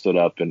kind of stood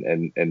up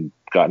and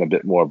gotten a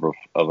bit more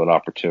of an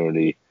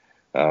opportunity.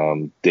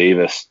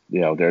 Davis,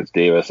 there's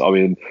Davis. I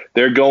mean,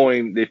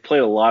 they've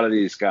played a lot of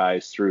these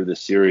guys through the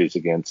series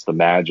against the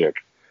Magic.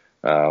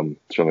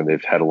 Certainly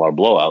they've had a lot of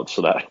blowouts,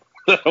 so that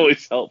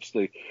always helps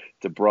to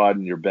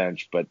broaden your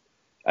bench. But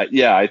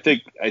I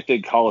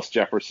think Hollis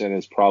Jefferson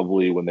is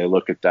probably, when they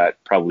look at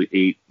that, probably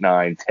 8,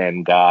 9,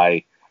 10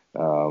 guy.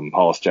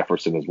 Hollis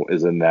Jefferson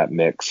is in that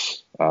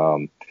mix.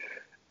 But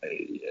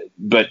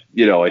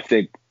I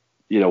think,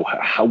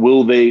 how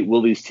will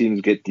these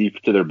teams get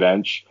deep to their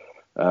bench?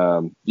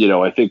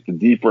 I think the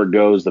deeper it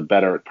goes, the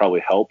better it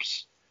probably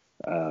helps.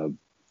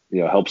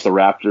 Helps the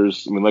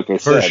Raptors. I mean, like I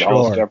said, sure.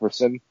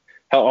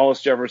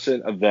 Hollis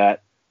Jefferson, a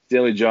vet.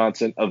 Stanley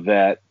Johnson, a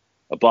vet.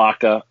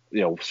 Ibaka,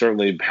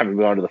 certainly having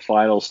gone to the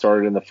finals,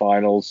 started in the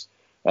finals.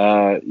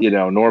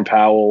 Norm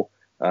Powell.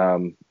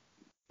 And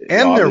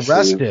they're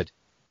rested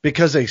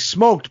because they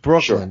smoked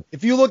Brooklyn. Sure.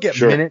 If you look at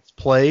minutes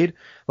played,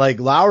 like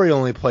Lowry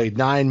only played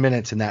 9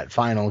 minutes in that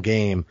final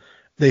game.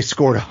 They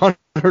scored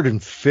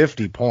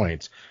 150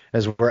 points,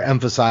 as we're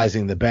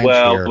emphasizing the bench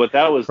here. But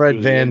that was Fred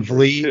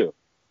VanVleet too.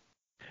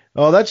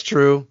 Oh, that's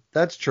true.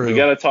 That's true. We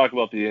got to talk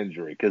about the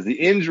injury, because the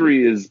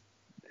injury is.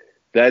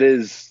 I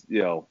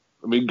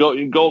mean,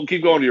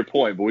 keep going to your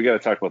point, but we got to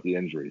talk about the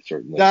injury,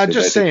 certainly. No, I'm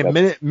just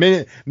saying,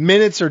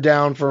 minutes are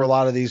down for a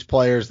lot of these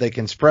players. They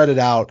can spread it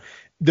out.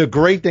 The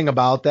great thing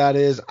about that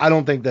is I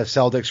don't think the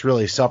Celtics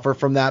really suffer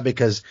from that,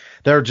 because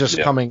they're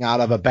just coming out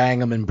of a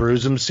bang 'em and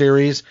bruise 'em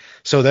series,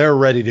 so they're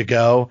ready to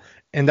go.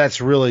 And that's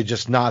really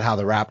just not how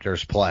the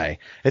Raptors play.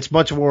 It's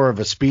much more of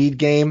a speed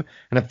game,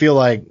 and I feel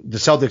like the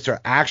Celtics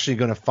are actually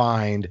going to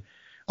find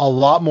a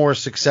lot more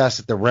success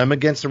at the rim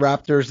against the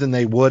Raptors than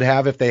they would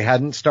have if they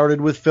hadn't started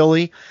with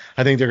Philly.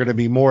 I think they're going to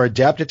be more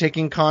adept at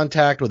taking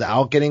contact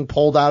without getting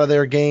pulled out of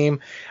their game.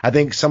 I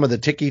think some of the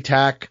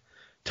ticky-tack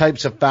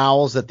types of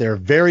fouls that they're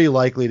very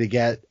likely to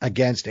get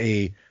against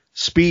a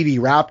speedy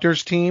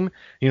Raptors team,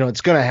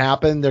 it's going to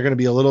happen. They're going to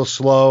be a little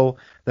slow.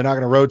 They're not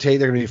going to rotate.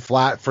 They're going to be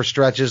flat for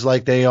stretches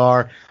like they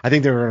are. I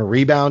think they're going to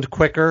rebound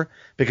quicker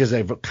because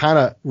they've kind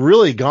of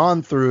really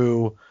gone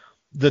through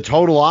the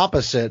total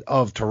opposite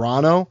of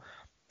Toronto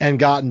and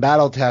gotten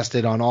battle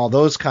tested on all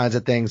those kinds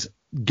of things.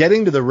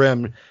 Getting to the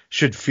rim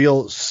should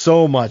feel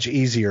so much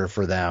easier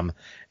for them,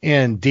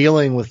 and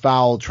dealing with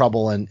foul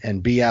trouble and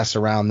BS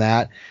around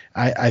that,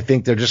 I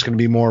think they're just going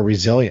to be more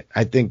resilient.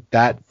 I think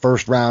that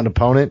first round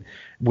opponent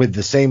with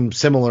the same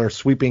similar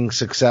sweeping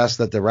success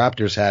that the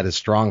Raptors had is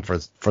strong for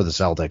the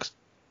Celtics.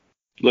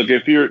 Look,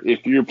 if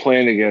you're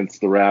playing against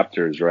the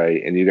Raptors,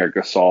 right, and you got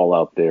Gasol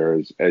out there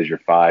as your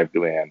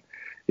 5-man,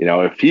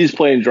 if he's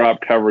playing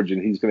drop coverage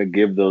and he's going to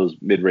give those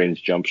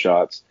mid-range jump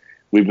shots,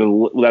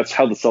 that's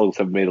how the Celtics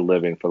have made a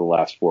living for the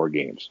last 4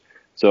 games.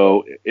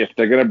 So if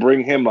they're going to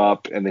bring him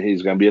up and then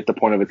he's going to be at the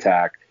point of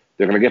attack,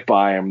 they're going to get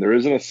by him. There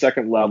isn't a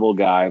second-level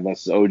guy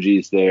unless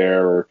OG's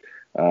there or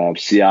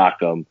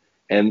Siakam.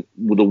 And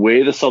with the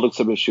way the Celtics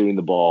have been shooting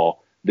the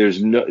ball,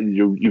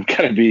 you've got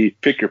to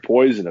pick your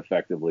poison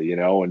effectively,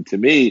 And to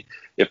me,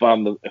 if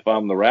I'm the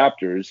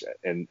Raptors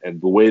and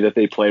the way that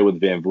they play with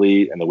Van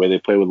Vliet and the way they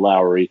play with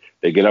Lowry,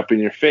 they get up in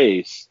your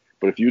face.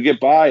 But if you get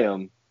by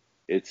them,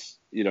 it's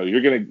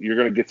you're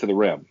gonna get to the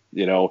rim.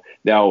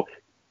 Now,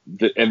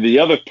 the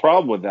other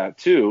problem with that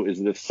too is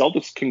that if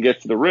Celtics can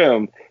get to the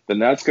rim, then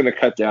that's going to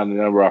cut down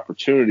the number of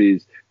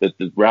opportunities that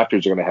the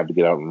Raptors are going to have to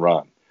get out and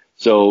run.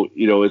 So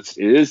it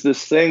is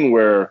this thing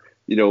where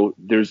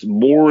there's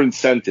more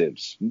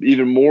incentives,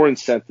 even more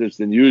incentives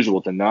than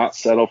usual to not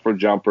settle for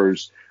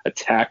jumpers,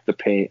 attack the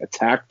paint,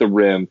 attack the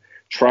rim,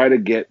 try to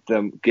get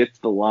to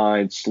the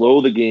line,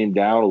 slow the game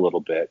down a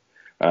little bit.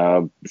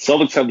 The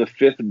Celtics have the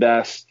 5th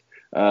best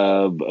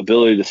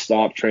ability to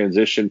stop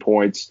transition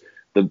points.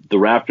 The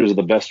Raptors are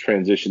the best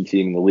transition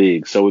team in the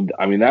league. So,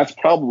 that's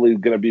probably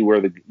going to be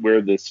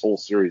where this whole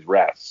series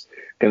rests.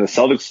 Can the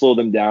Celtics slow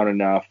them down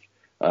enough,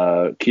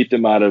 keep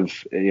them out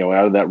of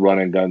that run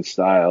and gun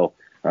style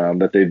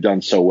that they've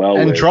done so well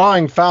and with.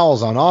 Drawing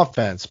fouls on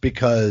offense,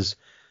 because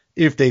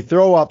if they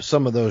throw up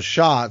some of those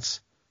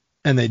shots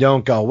and they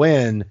don't go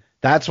in,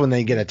 that's when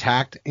they get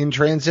attacked in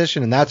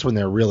transition, and that's when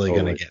they're really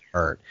going to get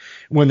hurt.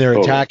 When they're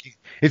attacking,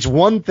 it's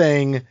one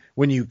thing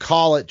when you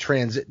call it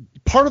transit.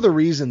 Part of the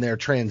reason their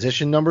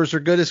transition numbers are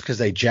good is because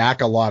they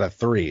jack a lot of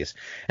threes,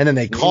 and then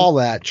they call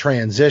that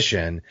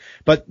transition,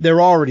 but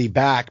they're already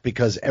back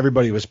because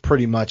everybody was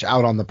pretty much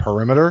out on the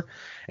perimeter,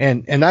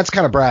 and that's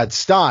kind of Brad's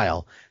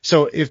style.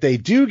 So if they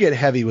do get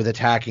heavy with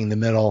attacking the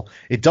middle,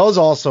 it does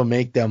also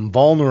make them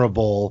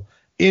vulnerable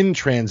in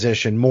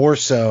transition more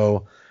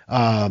so,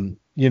 than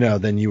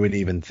you would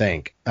even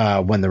think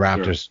when the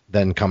Raptors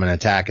then come and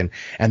attack,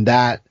 and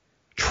that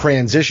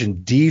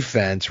transition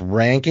defense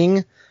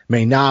ranking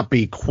may not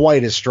be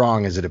quite as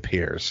strong as it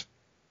appears.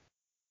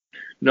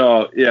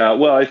 No, yeah,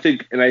 well, I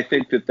think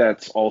that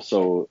that's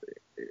also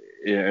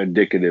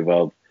indicative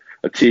of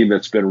a team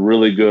that's been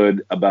really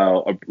good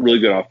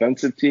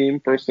offensive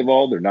team. First of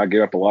all, they're not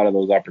giving up a lot of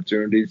those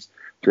opportunities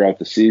throughout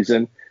the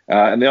season,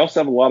 and they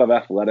also have a lot of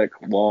athletic,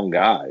 long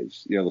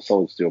guys. The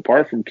Celtics do.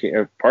 Apart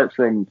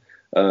from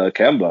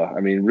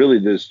Kemba, really,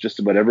 there's just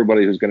about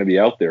everybody who's going to be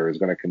out there is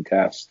going to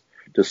contest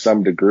to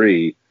some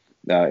degree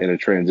in a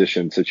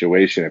transition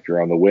situation if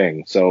you're on the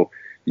wing. So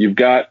you've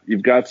got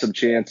some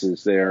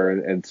chances there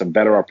and some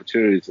better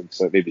opportunities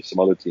than maybe some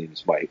other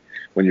teams might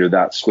when you're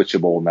that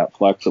switchable and that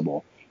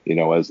flexible,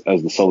 as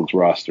the Celtics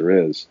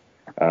roster is.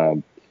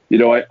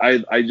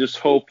 I just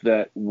hope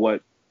that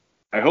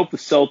I hope the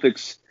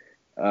Celtics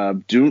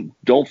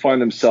don't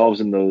find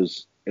themselves in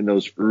those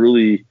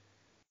early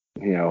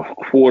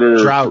quarter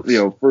droughts.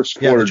 First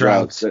quarter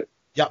droughts.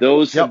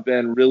 Those have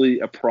been really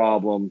a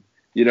problem.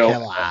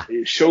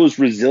 It shows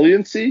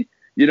resiliency,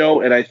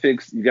 and I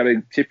think you got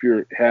to tip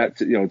your hat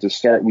to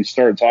start. We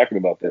started talking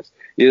about this.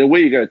 In a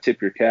way, you got to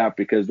tip your cap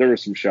because there were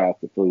some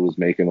shots that Philly was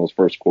making those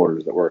first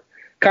quarters that were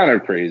kind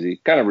of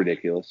crazy, kind of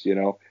ridiculous,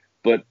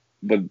 But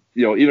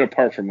even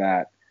apart from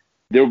that,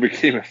 there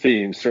became a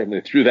theme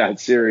certainly through that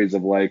series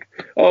of like,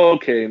 oh,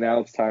 okay, now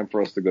it's time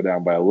for us to go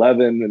down by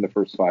 11 in the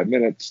first 5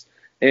 minutes.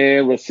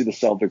 And let's see the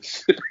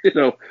Celtics,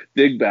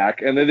 dig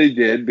back. And then they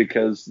did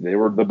because they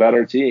were the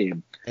better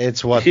team.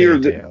 It's what they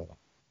do.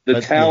 The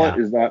talent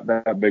is not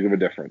that big of a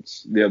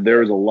difference.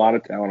 There is a lot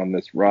of talent on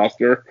this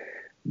roster.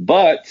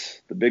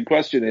 But the big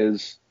question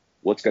is,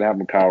 what's going to happen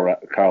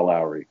with Kyle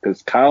Lowry?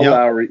 Because Kyle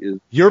Lowry is...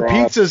 Your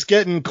pizza's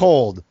getting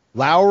cold.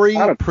 Lowry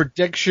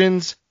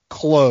predictions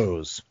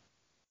close.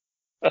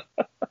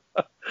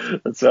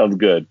 That sounds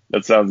good.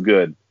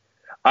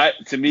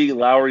 To me,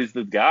 Lowry's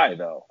the guy,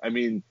 though.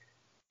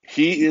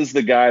 He is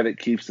the guy that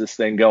keeps this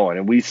thing going.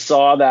 And we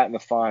saw that in the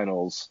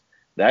finals,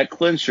 that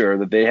clincher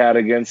that they had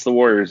against the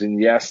Warriors. And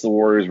yes, the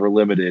Warriors were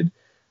limited.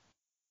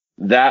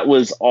 that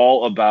was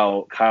all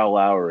about Kyle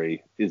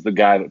Lowry is the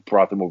guy that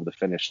brought them over the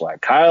finish line.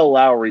 Kyle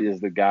Lowry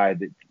is the guy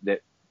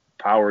that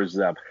powers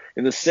them.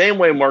 In the same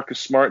way Marcus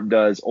Smart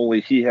does,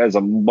 only he has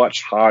a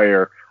much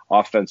higher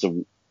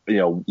offensive,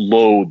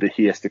 load that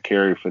he has to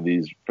carry for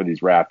these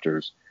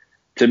Raptors.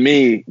 To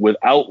me,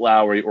 without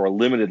Lowry or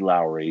limited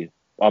Lowry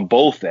on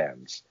both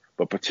ends,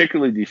 but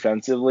particularly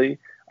defensively,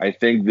 I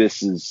think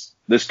this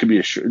could be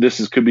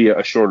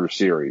a shorter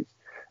series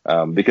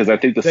because I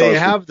think they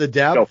have the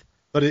depth,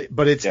 but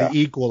it's the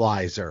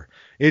equalizer.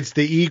 It's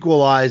the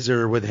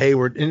equalizer with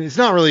Hayward, and it's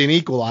not really an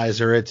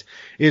equalizer.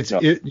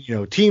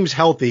 Teams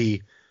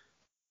healthy.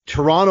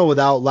 Toronto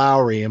without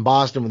Lowry and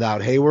Boston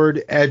without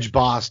Hayward edge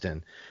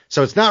Boston.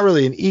 So it's not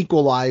really an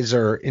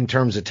equalizer in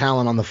terms of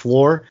talent on the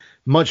floor.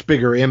 Much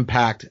bigger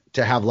impact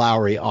to have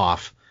Lowry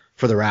off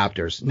for the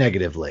Raptors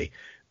negatively.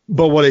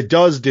 But what it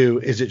does do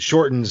is it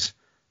shortens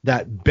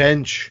that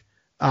bench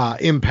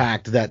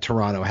impact that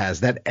Toronto has,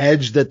 that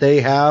edge that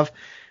they have.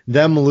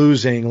 Them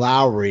losing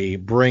Lowry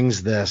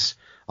brings this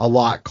a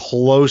lot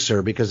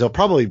closer because they'll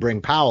probably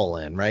bring Powell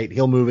in, right?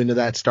 He'll move into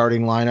that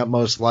starting lineup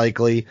most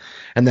likely.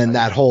 And then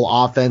that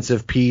whole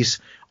offensive piece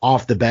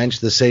off the bench,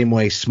 the same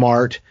way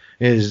Smart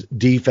is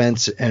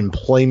defense and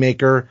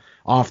playmaker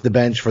off the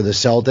bench for the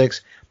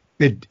Celtics.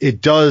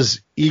 It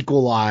does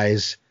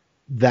equalize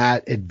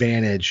that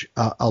advantage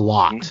a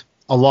lot.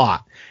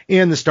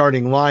 And the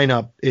starting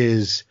lineup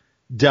is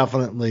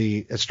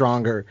definitely a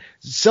stronger.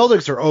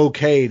 Celtics are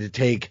okay to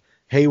take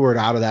Hayward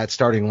out of that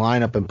starting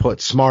lineup and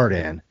put Smart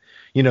in.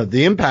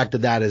 The impact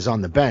of that is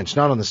on the bench,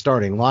 not on the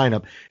starting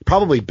lineup. It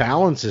probably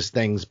balances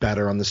things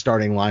better on the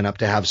starting lineup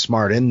to have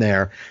Smart in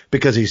there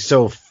because he's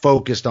so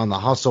focused on the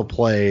hustle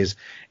plays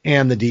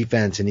and the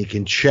defense, and he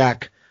can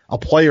check a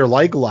player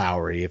like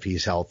Lowry if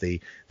he's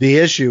healthy. The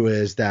issue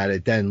is that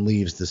it then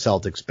leaves the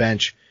Celtics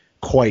bench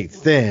quite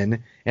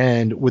thin,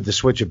 and with the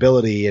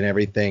switchability and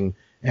everything,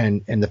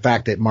 and the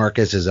fact that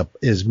Marcus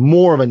is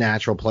more of a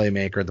natural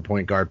playmaker at the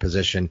point guard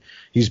position,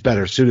 he's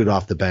better suited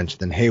off the bench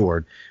than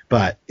Hayward.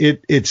 But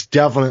it's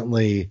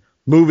definitely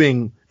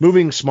moving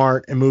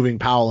Smart and moving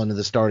Powell into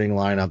the starting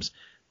lineups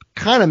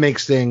kind of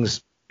makes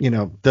things,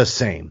 the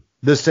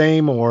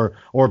same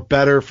or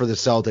better for the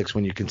Celtics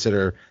when you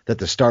consider that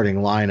the starting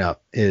lineup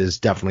is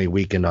definitely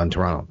weakened on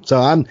Toronto.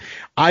 So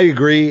I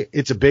agree.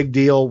 It's a big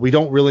deal. We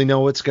don't really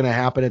know what's going to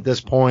happen at this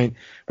point.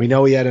 We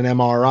know he had an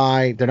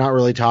MRI. They're not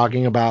really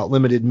talking about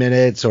limited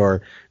minutes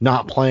or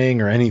not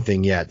playing or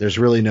anything yet. There's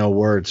really no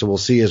word. So we'll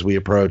see as we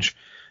approach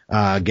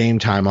game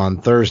time on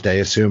Thursday,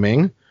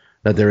 assuming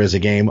that there is a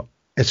game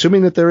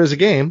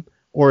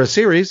or a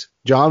series.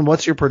 John,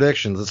 what's your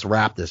predictions? Let's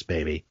wrap this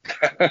baby.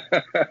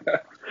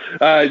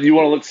 Do you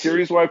want to look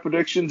series-wide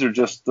predictions or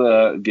just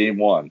game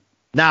one?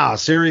 No,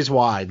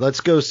 series-wide.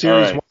 Let's go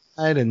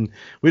series-wide, and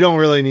we don't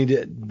really need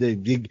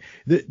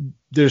to.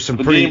 There's some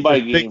pretty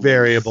big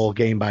variable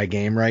game by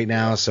game right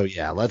now, so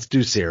yeah, let's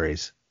do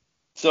series.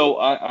 So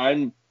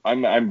I'm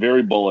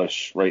very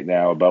bullish right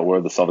now about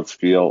where the Celtics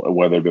feel and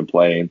where they've been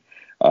playing.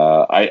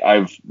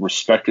 I've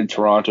respected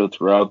Toronto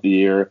throughout the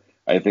year.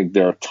 I think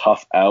they're a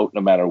tough out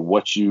no matter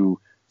what you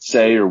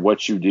say or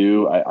what you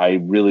do. I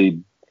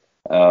really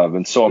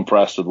been so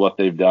impressed with what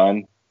they've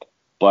done,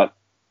 but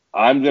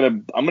I'm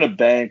gonna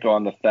bank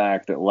on the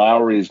fact that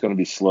Lowry is going to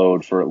be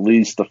slowed for at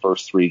least the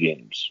first 3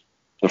 games.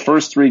 The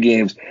first 3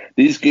 games,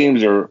 these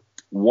games are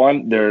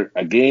they're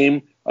a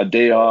game, a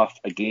day off,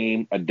 a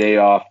game, a day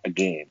off, a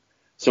game.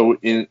 So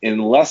in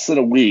less than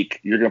a week,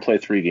 you're going to play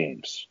 3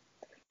 games,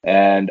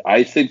 and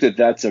I think that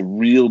that's a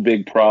real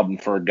big problem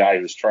for a guy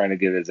who's trying to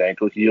get his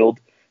ankle healed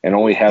and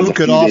only has who a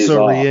few could days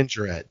also off.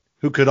 re-injure it.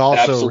 Who could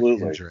also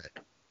Absolutely. re-injure it.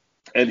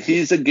 And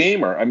he's a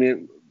gamer. I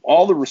mean,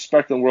 all the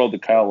respect in the world to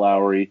Kyle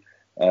Lowry,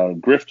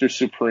 grifter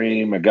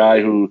supreme, a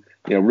guy who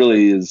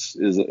really is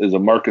a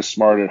Marcus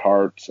Smart at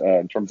heart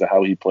in terms of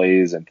how he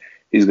plays, and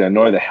he's going to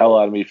annoy the hell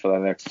out of me for the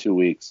next 2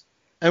 weeks.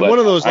 And one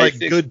of those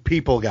good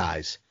people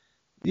guys.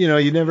 You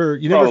never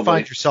Probably.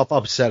 find yourself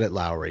upset at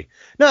Lowry.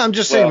 No, I'm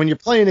just saying when you're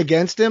playing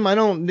against him,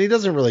 he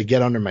doesn't really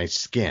get under my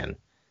skin.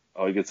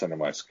 Oh, he gets under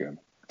my skin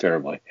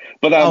terribly.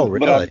 But really?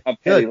 But I'm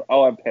petty. Good.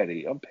 I'm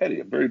petty.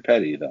 I'm very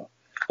petty though,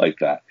 like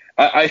that.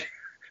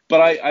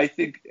 I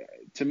think,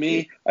 to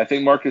me, I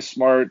think Marcus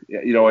Smart,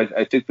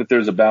 I think that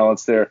there's a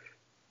balance there.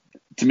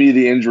 To me,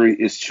 the injury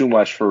is too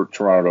much for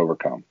Toronto to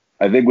overcome.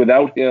 I think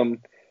without him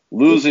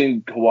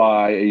losing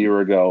Kawhi a year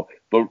ago,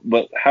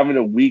 but having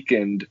a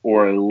weakened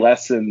or a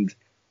lessened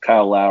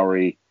Kyle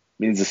Lowry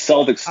means the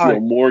Celtics steal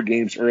more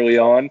games early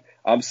on.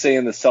 I'm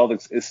saying the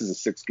Celtics, this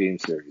is a 6-game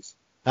series.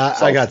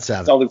 I got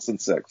 7. Celtics in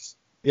 6.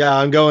 Yeah,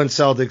 I'm going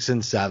Celtics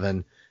in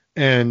 7.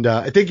 And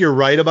I think you're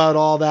right about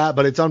all that,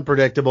 but it's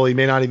unpredictable. He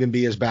may not even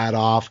be as bad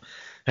off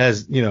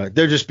as,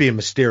 they're just being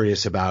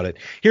mysterious about it.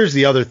 Here's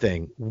the other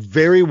thing.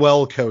 Very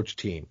well coached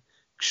team,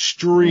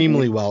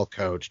 extremely well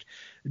coached,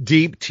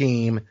 deep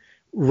team,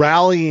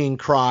 rallying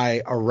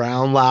cry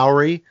around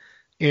Lowry.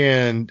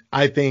 And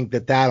I think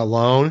that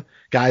alone,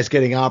 guys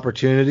getting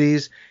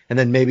opportunities and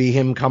then maybe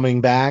him coming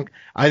back,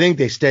 I think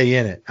they stay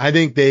in it. I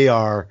think they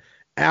are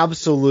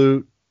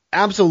absolute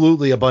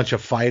absolutely a bunch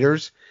of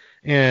fighters.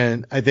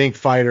 And I think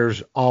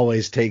fighters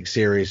always take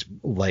series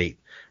late,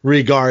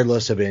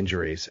 regardless of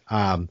injuries.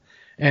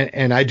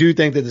 And I do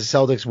think that the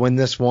Celtics win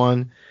this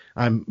one.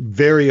 I'm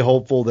very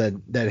hopeful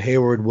that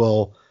Hayward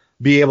will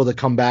be able to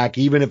come back,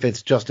 even if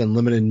it's just in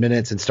limited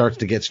minutes, and starts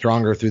to get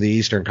stronger through the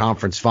Eastern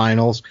Conference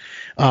Finals.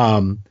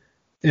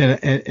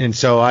 And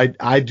so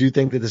I do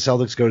think that the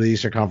Celtics go to the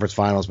Eastern Conference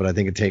Finals, but I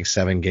think it takes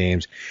 7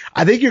 games.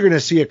 I think you're going to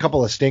see a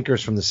couple of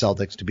stinkers from the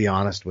Celtics, to be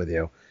honest with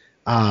you.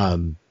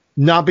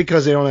 Not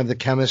because they don't have the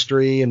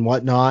chemistry and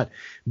whatnot,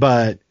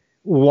 but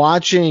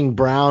watching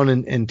Brown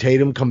and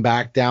Tatum come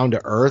back down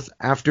to earth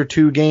after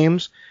 2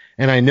 games,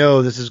 and I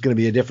know this is going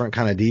to be a different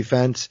kind of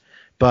defense,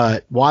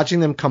 but watching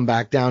them come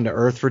back down to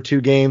earth for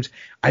 2 games,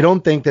 I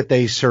don't think that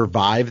they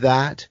survive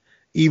that,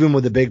 even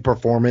with a big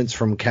performance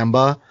from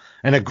Kemba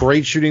and a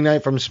great shooting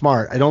night from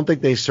Smart. I don't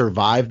think they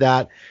survive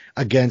that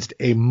against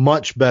a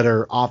much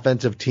better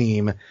offensive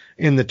team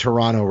in the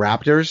Toronto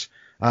Raptors,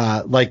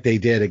 like they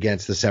did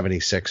against the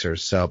 76ers.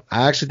 So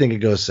I actually think it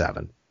goes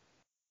 7.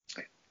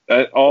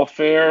 All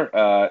fair.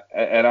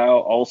 And I'll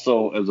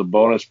also, as a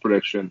bonus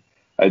prediction,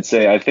 I'd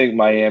say I think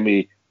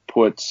Miami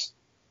puts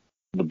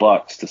the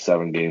Bucks to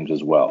 7 games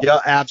as well. Yeah,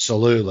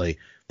 absolutely.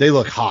 They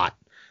look hot.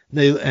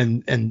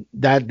 And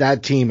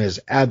that team has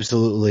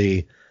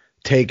absolutely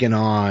taken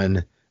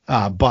on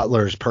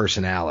Butler's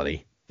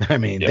personality. I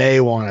mean,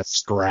 They want to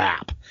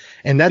scrap.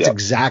 And that's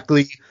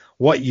exactly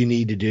what you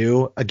need to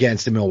do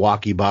against the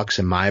Milwaukee Bucks,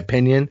 in my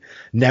opinion.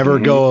 Never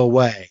go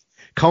away.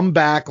 Come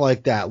back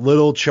like that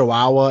little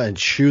chihuahua and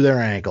chew their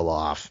ankle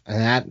off.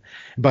 And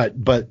but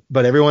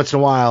every once in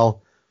a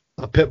while,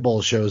 a pit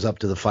bull shows up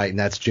to the fight, and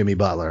that's Jimmy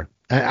Butler.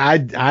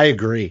 I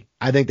agree.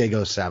 I think they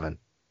go 7.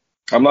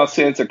 I'm not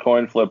saying it's a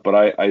coin flip, but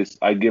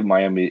I give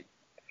Miami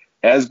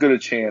as good a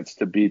chance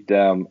to beat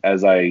them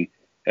as I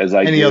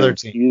any give other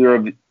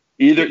team.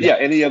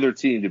 Any other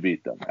team to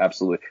beat them.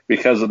 Absolutely.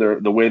 Because of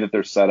the way that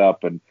they're set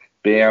up, and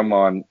Bam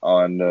on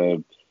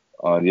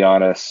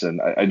Giannis,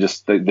 and I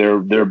just think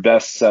they're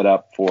best set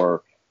up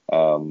for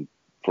a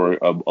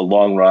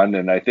long run.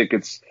 And I think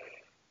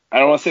I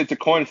don't want to say it's a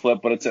coin flip,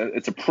 but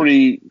it's a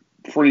pretty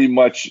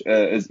much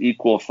as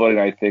equal footing.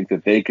 I think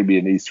that they could be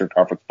in the Eastern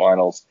Conference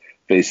Finals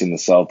facing the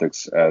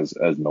Celtics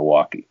as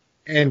Milwaukee.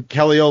 And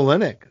Kelly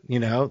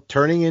Olynyk,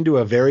 turning into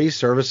a very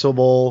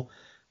serviceable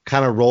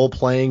kind of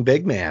role-playing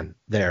big man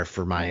there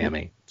for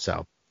Miami.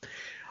 So,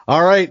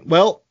 all right,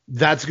 well,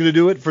 that's going to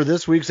do it for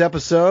this week's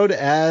episode.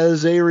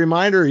 As a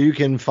reminder, you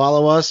can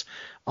follow us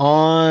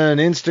on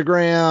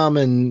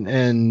Instagram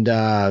and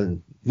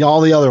all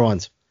the other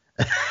ones.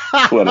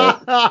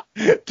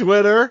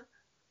 Twitter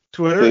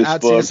Facebook,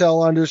 at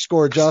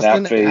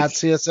CSL_Justin, Snapface, at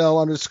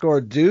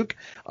CSL_Duke,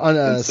 on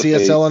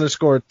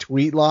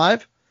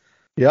CSL_TweetLive.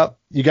 Yep.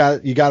 You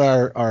got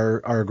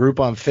our group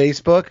on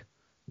Facebook.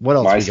 What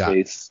else we got?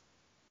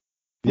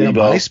 Yeah,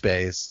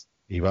 MySpace.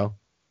 Evo.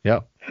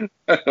 Yep.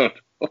 I don't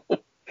know.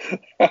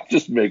 I'm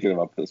just making them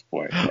up at this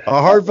point.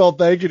 A heartfelt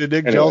thank you to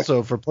Nick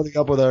Gelso for putting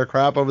up with our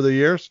crap over the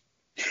years.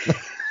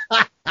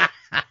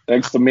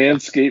 Thanks to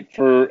Manscaped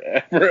for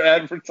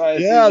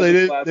advertising. Yeah, they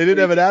didn't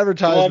have an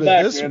advertisement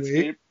this Manscaped.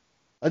 week.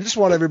 I just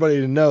want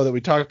everybody to know that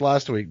we talked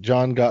last week.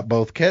 John got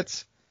both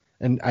kits,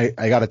 and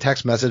I got a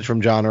text message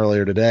from John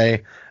earlier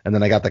today, and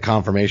then I got the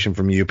confirmation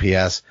from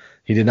UPS.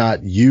 He did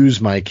not use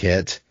my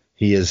kit.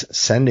 He is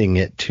sending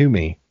it to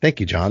me. Thank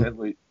you,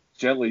 John.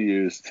 Gently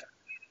used.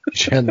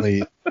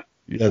 Gently.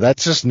 Yeah,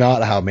 that's just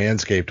not how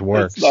Manscaped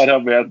works. That's not how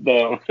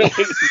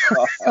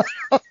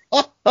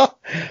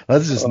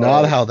That's just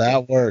not how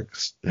that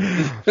works. All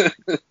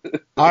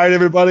right,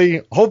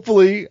 everybody.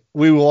 Hopefully,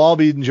 we will all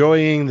be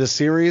enjoying the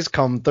series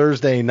come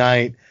Thursday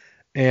night.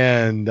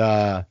 And,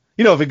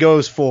 if it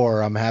goes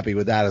 4, I'm happy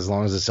with that as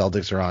long as the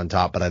Celtics are on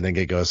top. But I think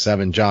it goes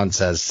 7. John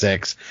says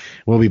 6.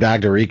 We'll be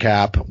back to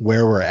recap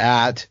where we're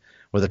at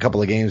with a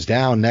couple of games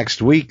down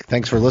next week.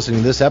 Thanks for listening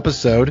to this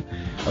episode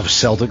of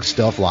Celtic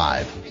Stuff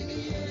Live.